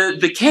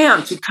the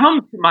can to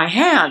come to my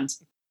hand.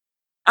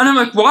 And I'm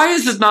like, why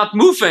is it not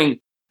moving?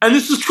 And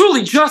this was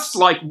truly just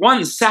like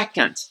 1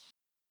 second.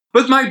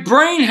 But my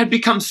brain had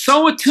become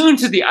so attuned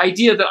to the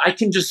idea that I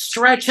can just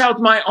stretch out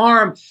my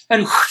arm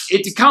and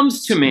it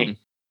comes to me.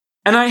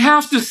 And I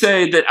have to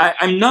say that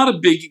I'm not a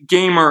big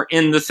gamer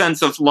in the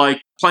sense of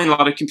like playing a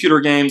lot of computer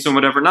games and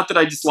whatever. Not that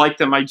I dislike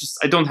them. I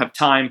don't have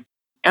time.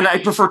 And I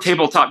prefer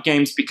tabletop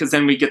games because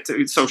then we get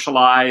to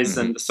socialize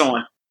and so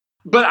on.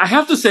 But I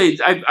have to say,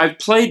 I've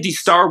played the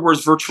Star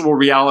Wars virtual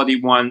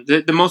reality one,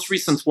 the most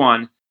recent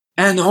one.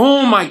 And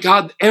oh my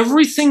God,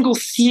 every single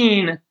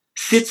scene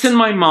sits in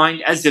my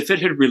mind as if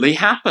it had really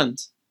happened.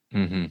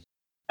 Mm-hmm.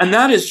 And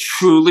that is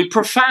truly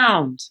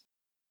profound.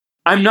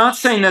 I'm not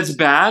saying that's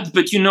bad,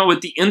 but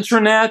at the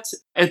internet,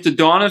 at the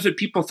dawn of it,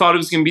 people thought it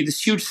was going to be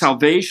this huge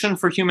salvation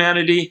for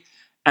humanity.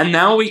 And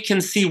now we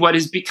can see what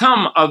has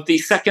become of the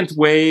second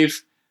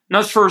wave,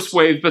 not first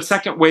wave, but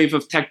second wave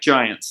of tech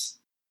giants.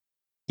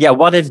 Yeah,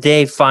 what if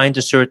they find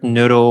a certain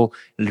neural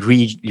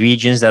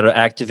regions that are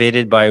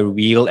activated by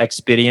real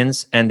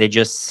experience and they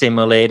just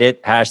simulate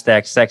it,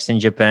 #sex in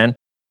Japan,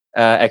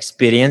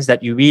 experience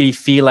that you really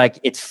feel like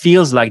it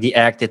feels like the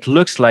act, it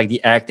looks like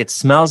the act, it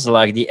smells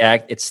like the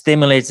act, it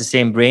stimulates the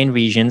same brain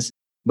regions,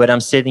 but I'm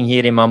sitting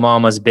here in my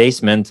mama's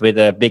basement with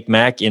a Big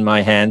Mac in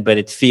my hand, but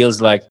it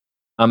feels like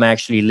I'm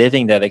actually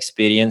living that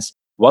experience.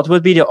 What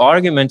would be the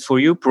argument for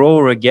you, pro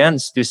or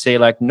against, to say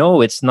like, no,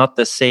 it's not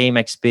the same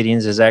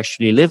experience as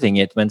actually living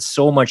it when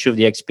so much of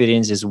the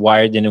experience is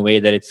wired in a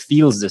way that it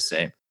feels the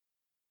same?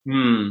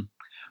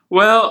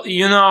 Well,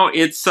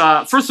 it's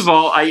first of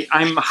all,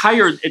 I'm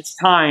hired at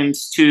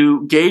times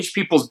to gauge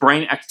people's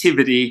brain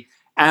activity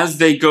as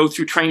they go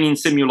through training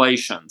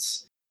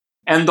simulations.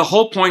 And the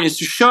whole point is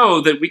to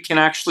show that we can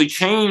actually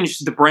change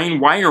the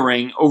brain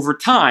wiring over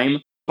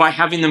time by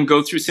having them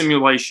go through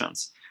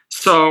simulations.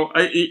 So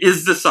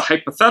is this a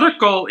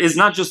hypothetical? Is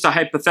not just a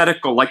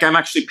hypothetical, like I'm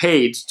actually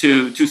paid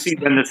to see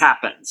when this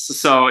happens.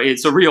 So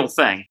it's a real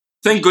thing.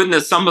 Thank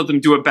goodness some of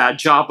them do a bad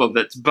job of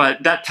it,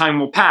 but that time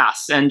will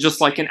pass. And just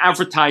like in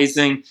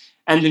advertising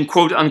and in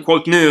quote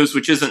unquote news,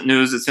 which isn't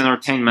news, it's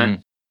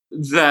entertainment,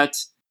 that,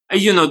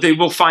 they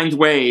will find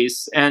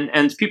ways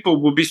and people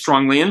will be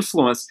strongly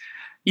influenced.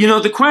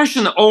 The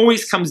question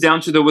always comes down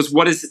to, though, was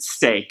what is at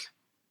stake?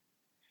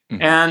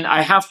 And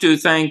I have to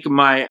thank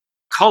my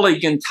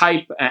colleague in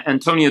type,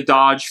 Antonia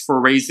Dodge, for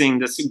raising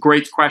this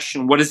great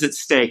question, what is at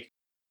stake?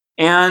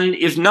 And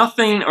if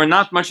nothing or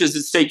not much is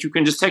at stake, you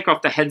can just take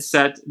off the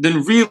headset,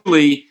 then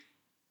really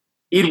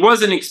it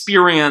was an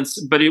experience,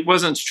 but it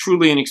wasn't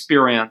truly an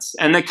experience.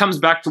 And that comes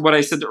back to what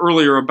I said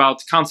earlier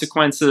about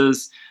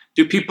consequences.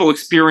 Do people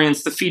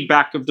experience the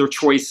feedback of their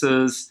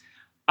choices?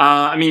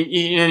 In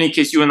any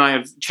case, you and I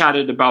have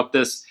chatted about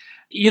this.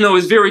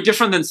 It's very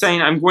different than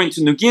saying I'm going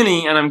to New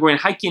Guinea and I'm going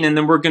hiking and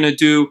then we're going to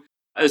do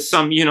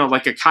some,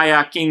 like a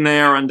kayaking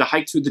there and the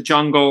hike through the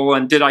jungle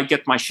and did I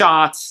get my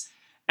shots?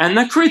 And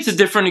that creates a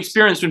different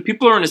experience when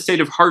people are in a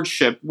state of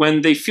hardship,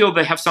 when they feel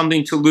they have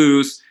something to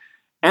lose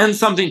and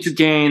something to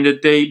gain,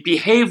 that they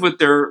behave with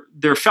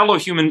their fellow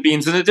human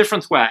beings in a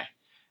different way.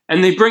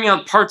 And they bring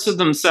out parts of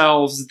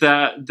themselves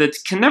that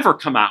can never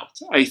come out,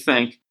 I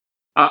think,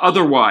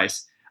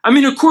 otherwise.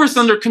 Of course,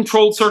 under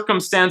controlled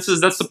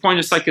circumstances, that's the point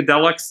of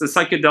psychedelics. The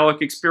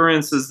psychedelic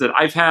experiences that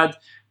I've had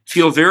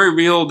feel very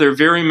real. They're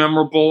very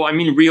memorable.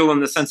 Real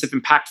in the sense of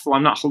impactful.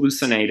 I'm not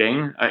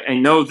hallucinating. I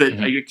know that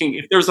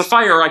if there's a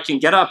fire, I can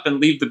get up and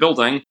leave the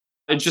building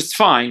just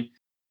fine.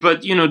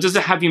 But, does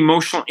it have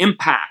emotional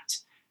impact?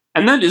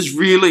 And that is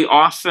really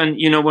often,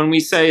 when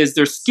we say, is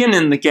there skin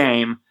in the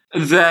game,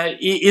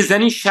 that is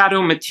any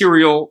shadow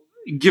material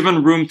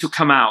given room to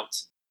come out?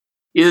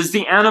 is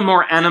the anima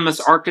or animus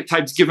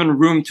archetypes given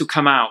room to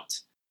come out?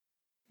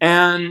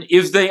 And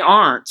if they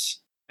aren't,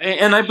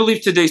 and I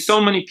believe today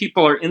so many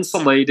people are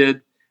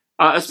insulated,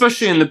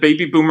 especially in the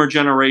baby boomer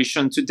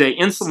generation today,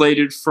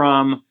 insulated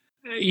from,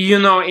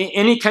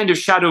 any kind of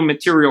shadow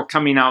material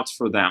coming out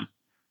for them.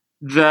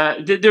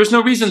 There's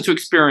no reason to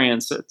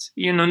experience it.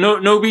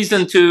 No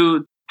reason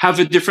to have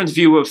a different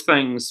view of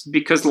things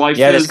because life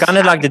is... it's kind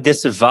of like the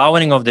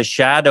disavowing of the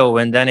shadow,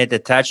 and then it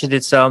attaches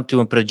itself to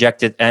a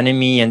projected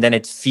enemy, and then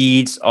it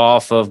feeds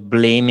off of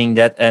blaming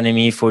that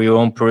enemy for your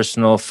own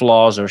personal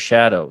flaws or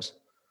shadows.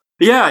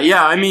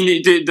 Yeah. I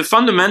mean, the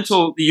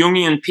fundamental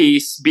Jungian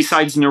piece,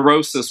 besides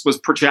neurosis, was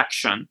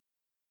projection.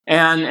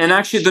 And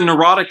actually, the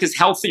neurotic is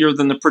healthier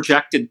than the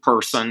projected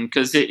person,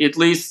 because at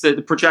least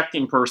the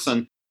projecting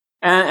person.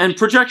 And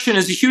projection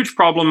is a huge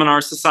problem in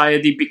our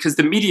society because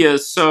the media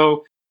is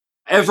so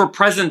ever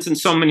present in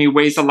so many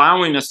ways,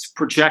 allowing us to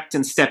project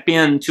and step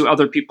into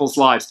other people's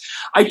lives.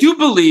 I do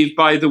believe,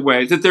 by the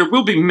way, that there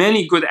will be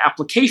many good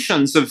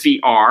applications of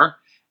VR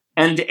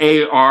and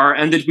AR,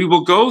 and that we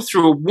will go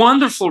through a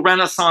wonderful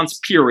renaissance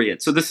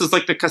period. So this is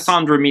like the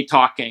Cassandra me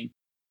talking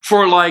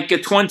for like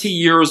 20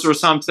 years or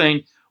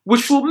something,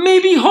 which will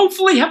maybe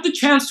hopefully have the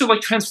chance to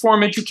like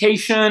transform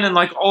education and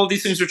like all of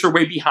these things which are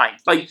way behind.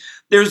 Like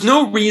there's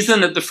no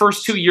reason that the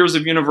first 2 years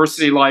of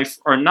university life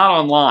are not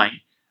online.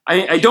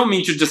 I don't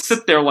mean to just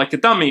sit there like a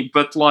dummy,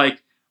 but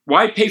like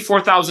why pay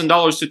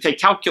 $4,000 to take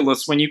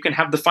calculus when you can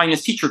have the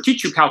finest teacher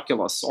teach you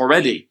calculus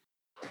already?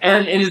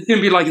 And it's going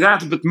to be like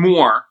that, but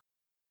more.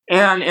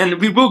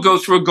 And we will go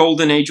through a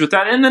golden age with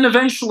that. And then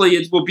eventually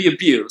it will be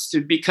abused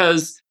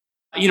because,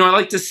 I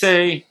like to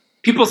say,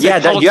 people say...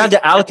 you have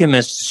the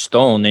alchemist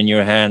stone in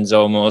your hands,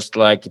 almost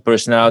like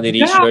personality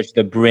research,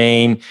 the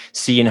brain,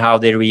 seeing how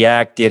they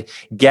reacted,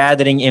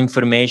 gathering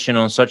information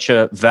on such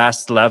a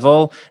vast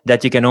level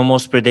that you can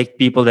almost predict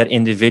people, their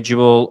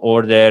individual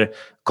or their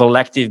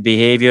collective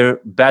behavior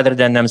better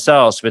than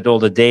themselves with all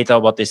the data,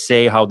 what they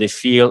say, how they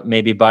feel,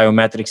 maybe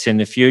biometrics in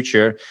the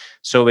future.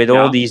 So with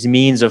all these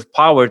means of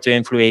power to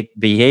influence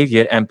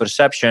behavior and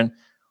perception,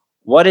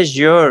 what is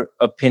your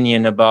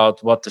opinion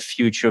about what the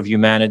future of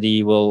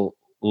humanity will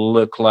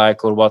look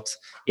like, or what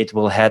it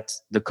will head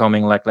the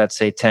coming, like, let's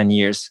say 10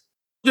 years?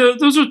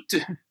 Those are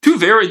two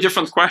very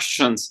different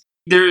questions.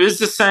 There is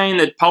the saying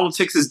that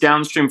politics is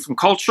downstream from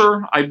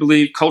culture. I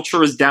believe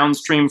culture is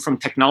downstream from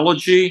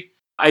technology.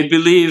 I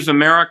believe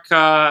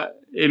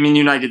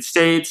United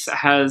States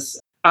has...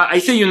 I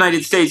say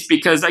United States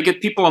because I get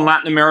people in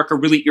Latin America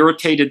really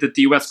irritated that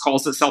the U.S.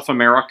 calls itself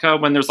America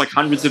when there's like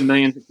hundreds of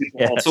millions of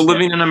people also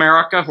living in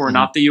America who are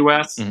not the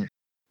U.S. Mm-hmm.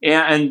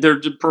 And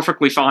they're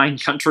perfectly fine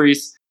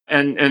countries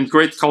and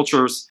great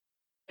cultures.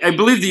 I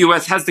believe the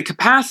U.S. has the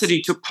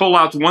capacity to pull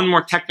out one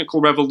more technical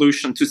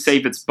revolution to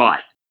save its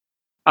butt.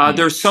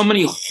 There's so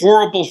many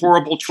horrible,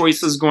 horrible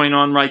choices going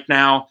on right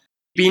now.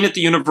 Being at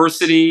the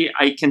university,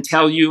 I can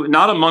tell you,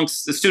 not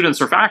amongst the students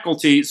or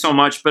faculty so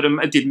much, but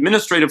at the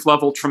administrative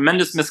level,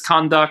 tremendous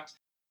misconduct.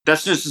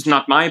 That's just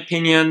not my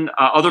opinion.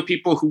 Other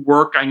people who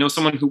work, I know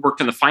someone who worked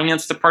in the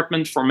finance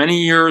department for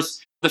many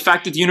years. The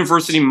fact that the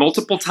university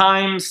multiple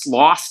times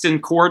lost in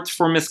court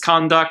for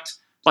misconduct.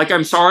 Like,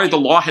 I'm sorry, the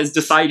law has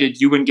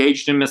decided you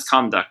engaged in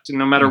misconduct,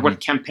 no matter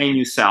what campaign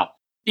you sell.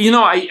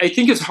 I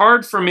think it's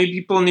hard for maybe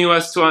people in the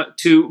U.S.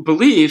 to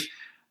believe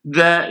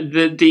that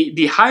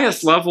the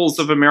highest levels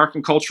of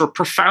American culture are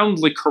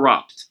profoundly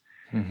corrupt,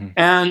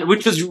 and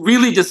which is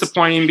really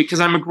disappointing because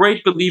I'm a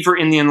great believer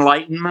in the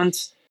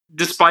Enlightenment,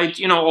 despite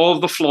all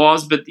of the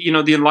flaws. But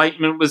the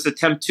Enlightenment was an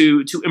attempt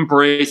to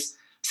embrace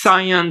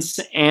science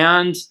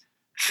and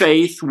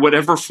faith,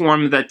 whatever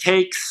form that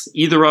takes,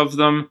 either of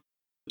them,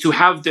 to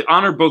have to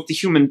honor both the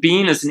human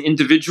being as an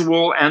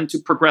individual and to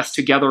progress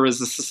together as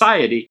a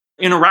society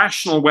in a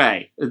rational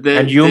way.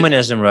 And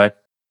humanism, right?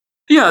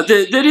 Yeah,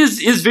 that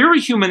is very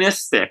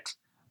humanistic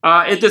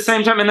at the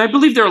same time. And I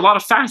believe there are a lot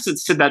of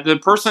facets to that. The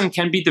person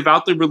can be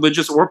devoutly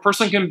religious, or a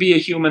person can be a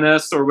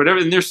humanist or whatever,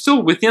 and they're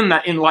still within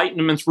that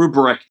Enlightenment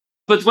rubric.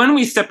 But when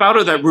we step out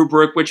of that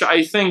rubric, which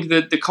I think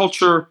that the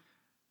culture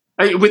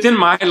within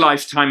my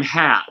lifetime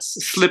has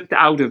slipped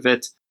out of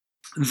it,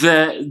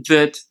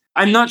 that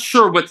I'm not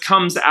sure what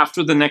comes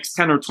after the next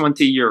 10 or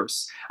 20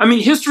 years. I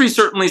mean, history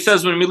certainly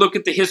says, when we look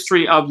at the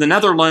history of the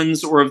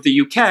Netherlands or of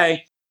the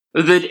UK,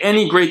 that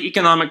any great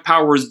economic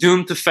power is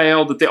doomed to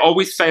fail, that they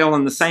always fail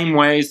in the same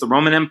ways. The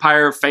Roman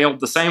Empire failed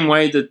the same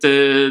way that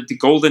the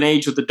golden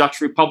age of the Dutch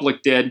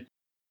Republic did.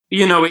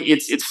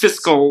 It's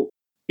fiscal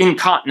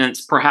incontinence,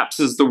 perhaps,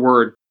 is the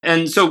word.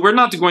 And so we're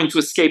not going to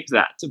escape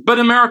that. But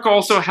America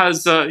also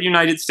has,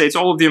 United States,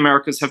 all of the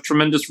Americas have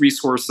tremendous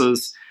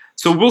resources.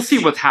 So we'll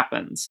see what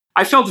happens.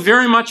 I felt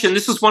very much, and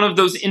this is one of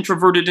those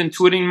introverted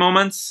intuiting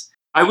moments.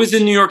 I was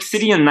in New York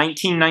City in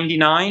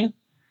 1999.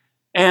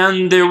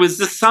 And there was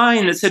this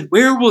sign that said,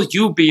 "Where will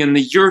you be in the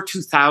year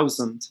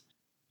 2000?"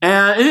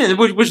 And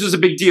which was a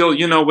big deal,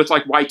 with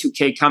like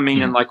Y2K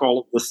coming and like all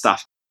of this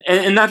stuff.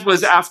 And that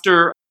was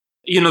after,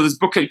 this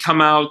book had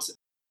come out,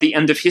 The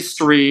End of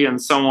History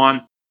and so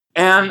on.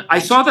 And I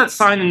saw that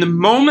sign, and the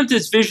moment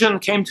this vision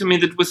came to me,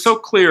 that was so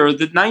clear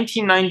that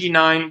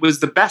 1999 was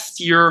the best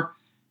year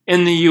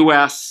in the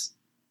US,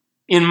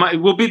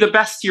 will be the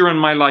best year in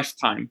my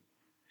lifetime.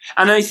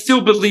 And I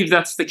still believe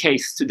that's the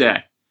case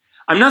today.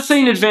 I'm not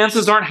saying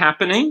advances aren't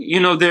happening.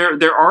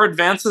 There are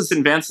advances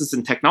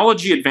in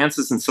technology,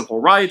 advances in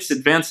civil rights,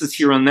 advances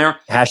here and there.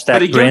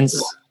 Hashtag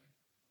Prince.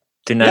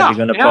 Tonight we're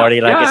going to party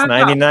like it's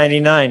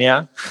 1999,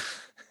 yeah?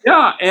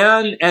 Yeah,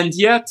 and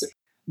yet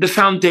the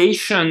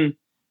foundation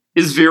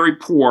is very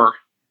poor.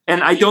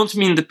 And I don't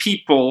mean the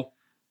people.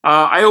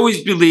 I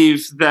always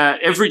believe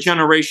that every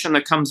generation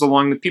that comes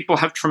along, the people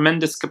have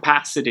tremendous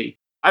capacity.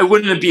 I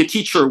wouldn't be a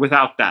teacher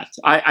without that.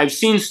 I've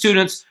seen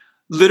students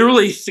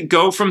literally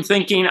go from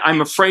thinking, I'm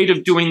afraid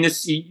of doing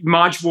this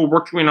module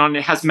working on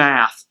it has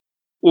math.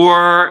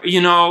 Or,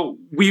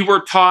 we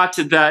were taught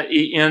that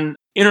in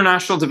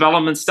international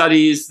development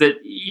studies that,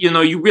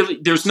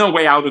 there's no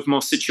way out of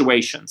most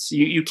situations.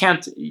 You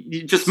can't,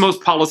 just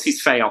most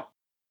policies fail.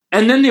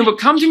 And then they would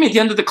come to me at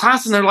the end of the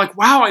class and they're like,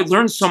 wow, I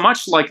learned so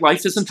much, like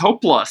life isn't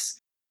hopeless.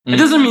 It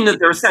doesn't mean that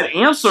there are set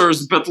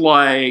answers, but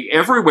like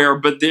everywhere,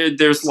 but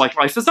there's like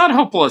life is not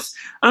hopeless.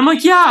 And I'm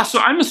like, yeah, so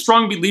I'm a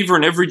strong believer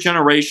in every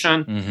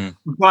generation.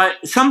 But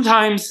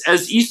sometimes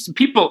as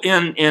people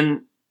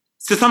in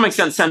to some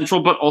extent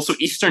Central, but also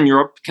Eastern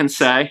Europe can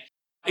say,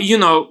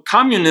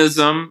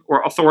 communism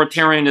or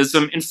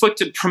authoritarianism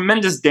inflicted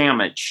tremendous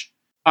damage.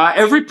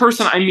 Every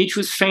person I meet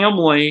whose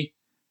family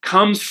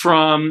comes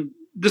from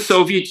the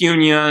Soviet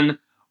Union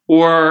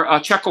or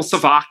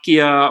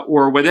Czechoslovakia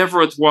or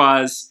whatever it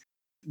was,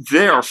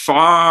 they're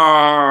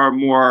far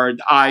more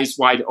eyes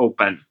wide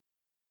open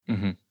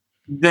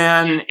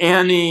than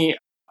any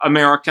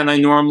American I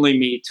normally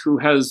meet who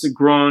has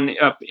grown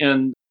up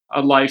in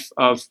a life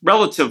of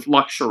relative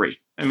luxury.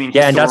 And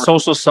that's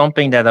also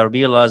something that I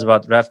realize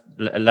about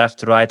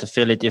left, right,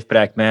 affiliative,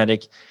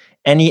 pragmatic.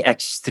 Any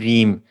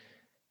extreme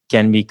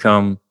can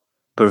become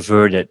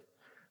perverted.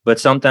 But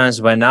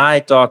sometimes when I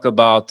talk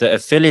about the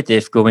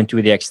affiliative going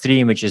to the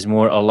extreme, which is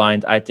more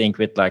aligned, I think,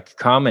 with like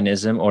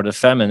communism or the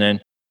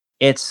feminine,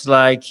 it's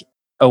like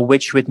a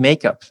witch with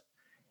makeup.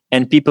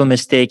 And people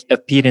mistake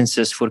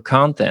appearances for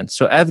content.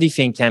 So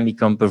everything can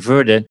become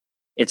perverted.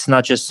 It's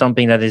not just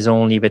something that is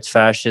only with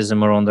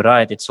fascism or on the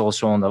right, it's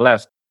also on the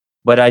left.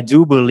 But I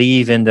do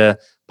believe in the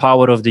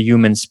power of the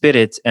human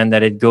spirit and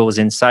that it goes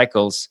in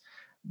cycles.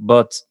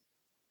 But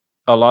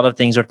a lot of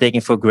things are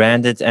taken for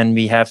granted and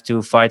we have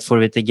to fight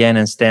for it again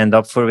and stand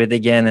up for it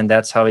again. And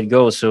that's how it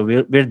goes. So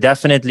we're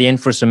definitely in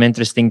for some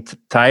interesting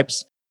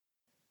types.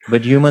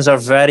 But humans are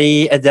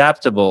very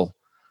adaptable.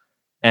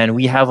 And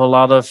we have a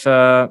lot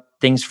of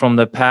things from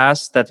the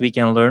past that we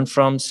can learn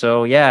from.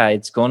 So yeah,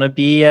 it's going to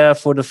be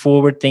for the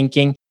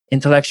forward-thinking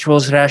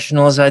intellectuals,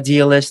 rationals,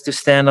 idealists to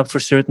stand up for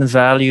certain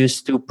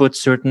values, to put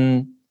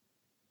certain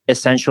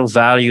essential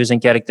values and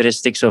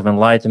characteristics of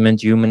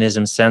enlightenment,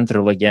 humanism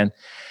central again.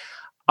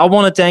 I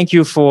want to thank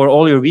you for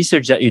all your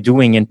research that you're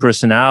doing in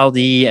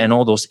personality and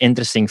all those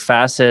interesting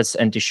facets,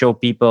 and to show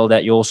people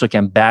that you also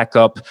can back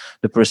up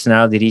the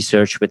personality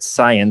research with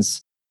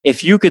science.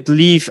 If you could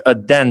leave a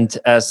dent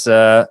as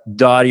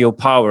Dario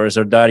Powers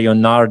or Dario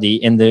Nardi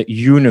in the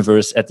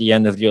universe at the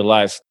end of your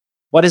life,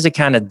 what is the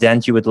kind of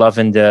dent you would love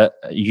in the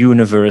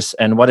universe,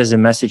 and what is a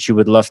message you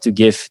would love to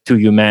give to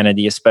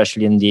humanity,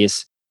 especially in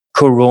these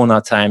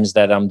Corona times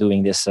that I'm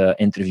doing this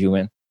interview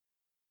in?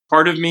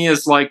 Part of me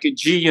is like,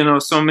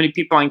 so many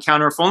people I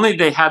encounter, if only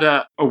they had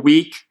a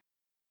week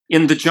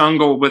in the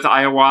jungle with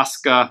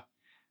ayahuasca,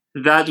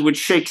 that would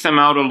shake them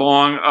out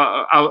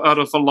out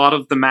of a lot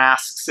of the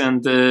masks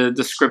and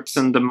the scripts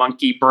and the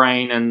monkey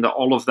brain and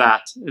all of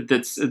that's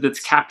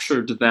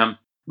captured them.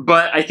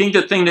 But I think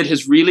the thing that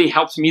has really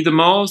helped me the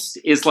most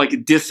is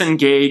like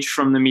disengage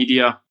from the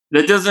media.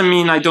 That doesn't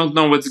mean I don't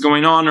know what's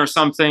going on or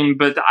something,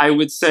 but I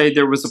would say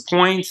there was a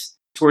point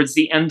towards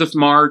the end of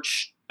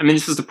March. I mean,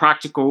 this is the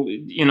practical,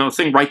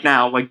 thing right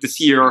now, like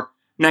this year,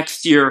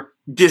 next year,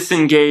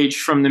 disengage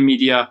from the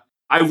media.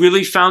 I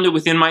really found it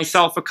within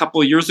myself a couple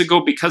of years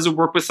ago because of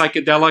work with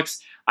psychedelics.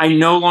 I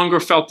no longer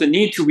felt the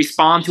need to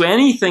respond to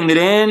anything that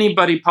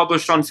anybody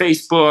published on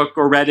Facebook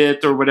or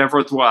Reddit or whatever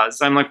it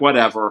was. I'm like,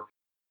 whatever,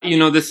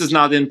 this is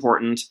not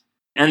important.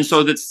 And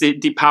so that's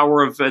the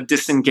power of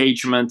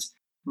disengagement.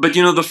 But,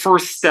 the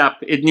first step,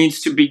 it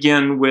needs to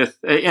begin with,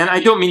 and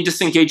I don't mean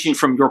disengaging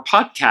from your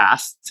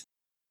podcast.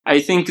 I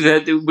think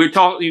that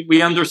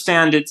we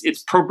understand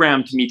it's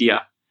programmed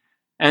media,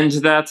 and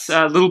that's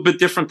a little bit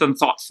different than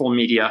thoughtful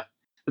media.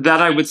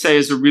 That I would say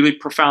is a really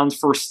profound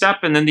first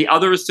step. And then the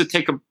other is to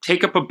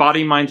take up a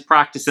body-mind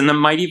practice, and that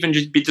might even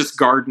just be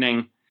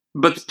gardening.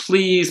 But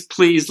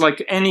please,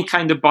 like any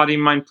kind of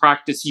body-mind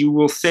practice, you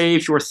will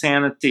save your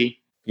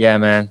sanity. Yeah,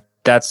 man,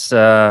 that's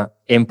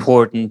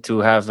important to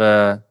have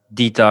a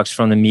detox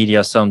from the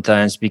media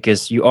sometimes,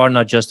 because you are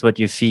not just what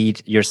you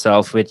feed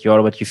yourself with, you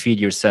are what you feed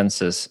your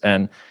senses.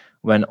 And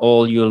when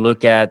all you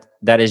look at,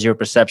 that is your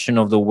perception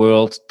of the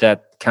world,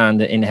 that kind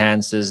of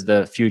enhances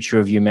the future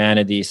of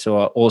humanity. So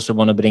I also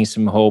want to bring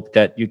some hope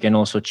that you can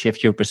also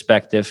shift your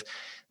perspective,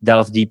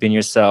 delve deep in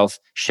yourself,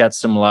 shed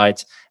some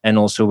light, and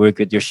also work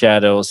with your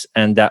shadows.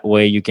 And that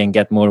way you can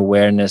get more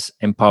awareness,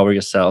 empower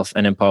yourself,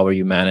 and empower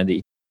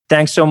humanity.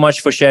 Thanks so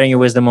much for sharing your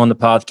wisdom on the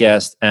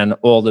podcast, and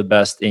all the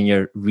best in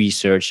your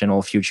research and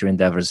all future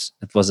endeavors.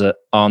 It was an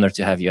honor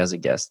to have you as a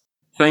guest.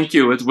 Thank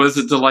you. It was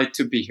a delight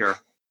to be here.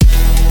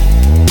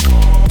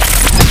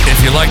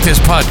 If you like this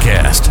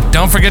podcast,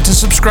 don't forget to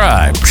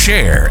subscribe,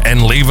 share,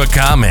 and leave a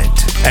comment.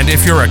 And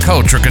if you're a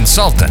coach or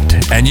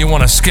consultant and you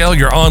want to scale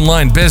your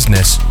online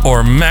business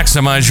or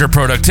maximize your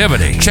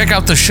productivity, check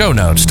out the show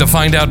notes to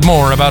find out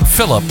more about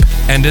Philip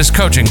and his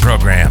coaching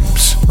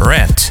programs.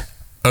 Rant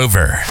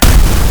over.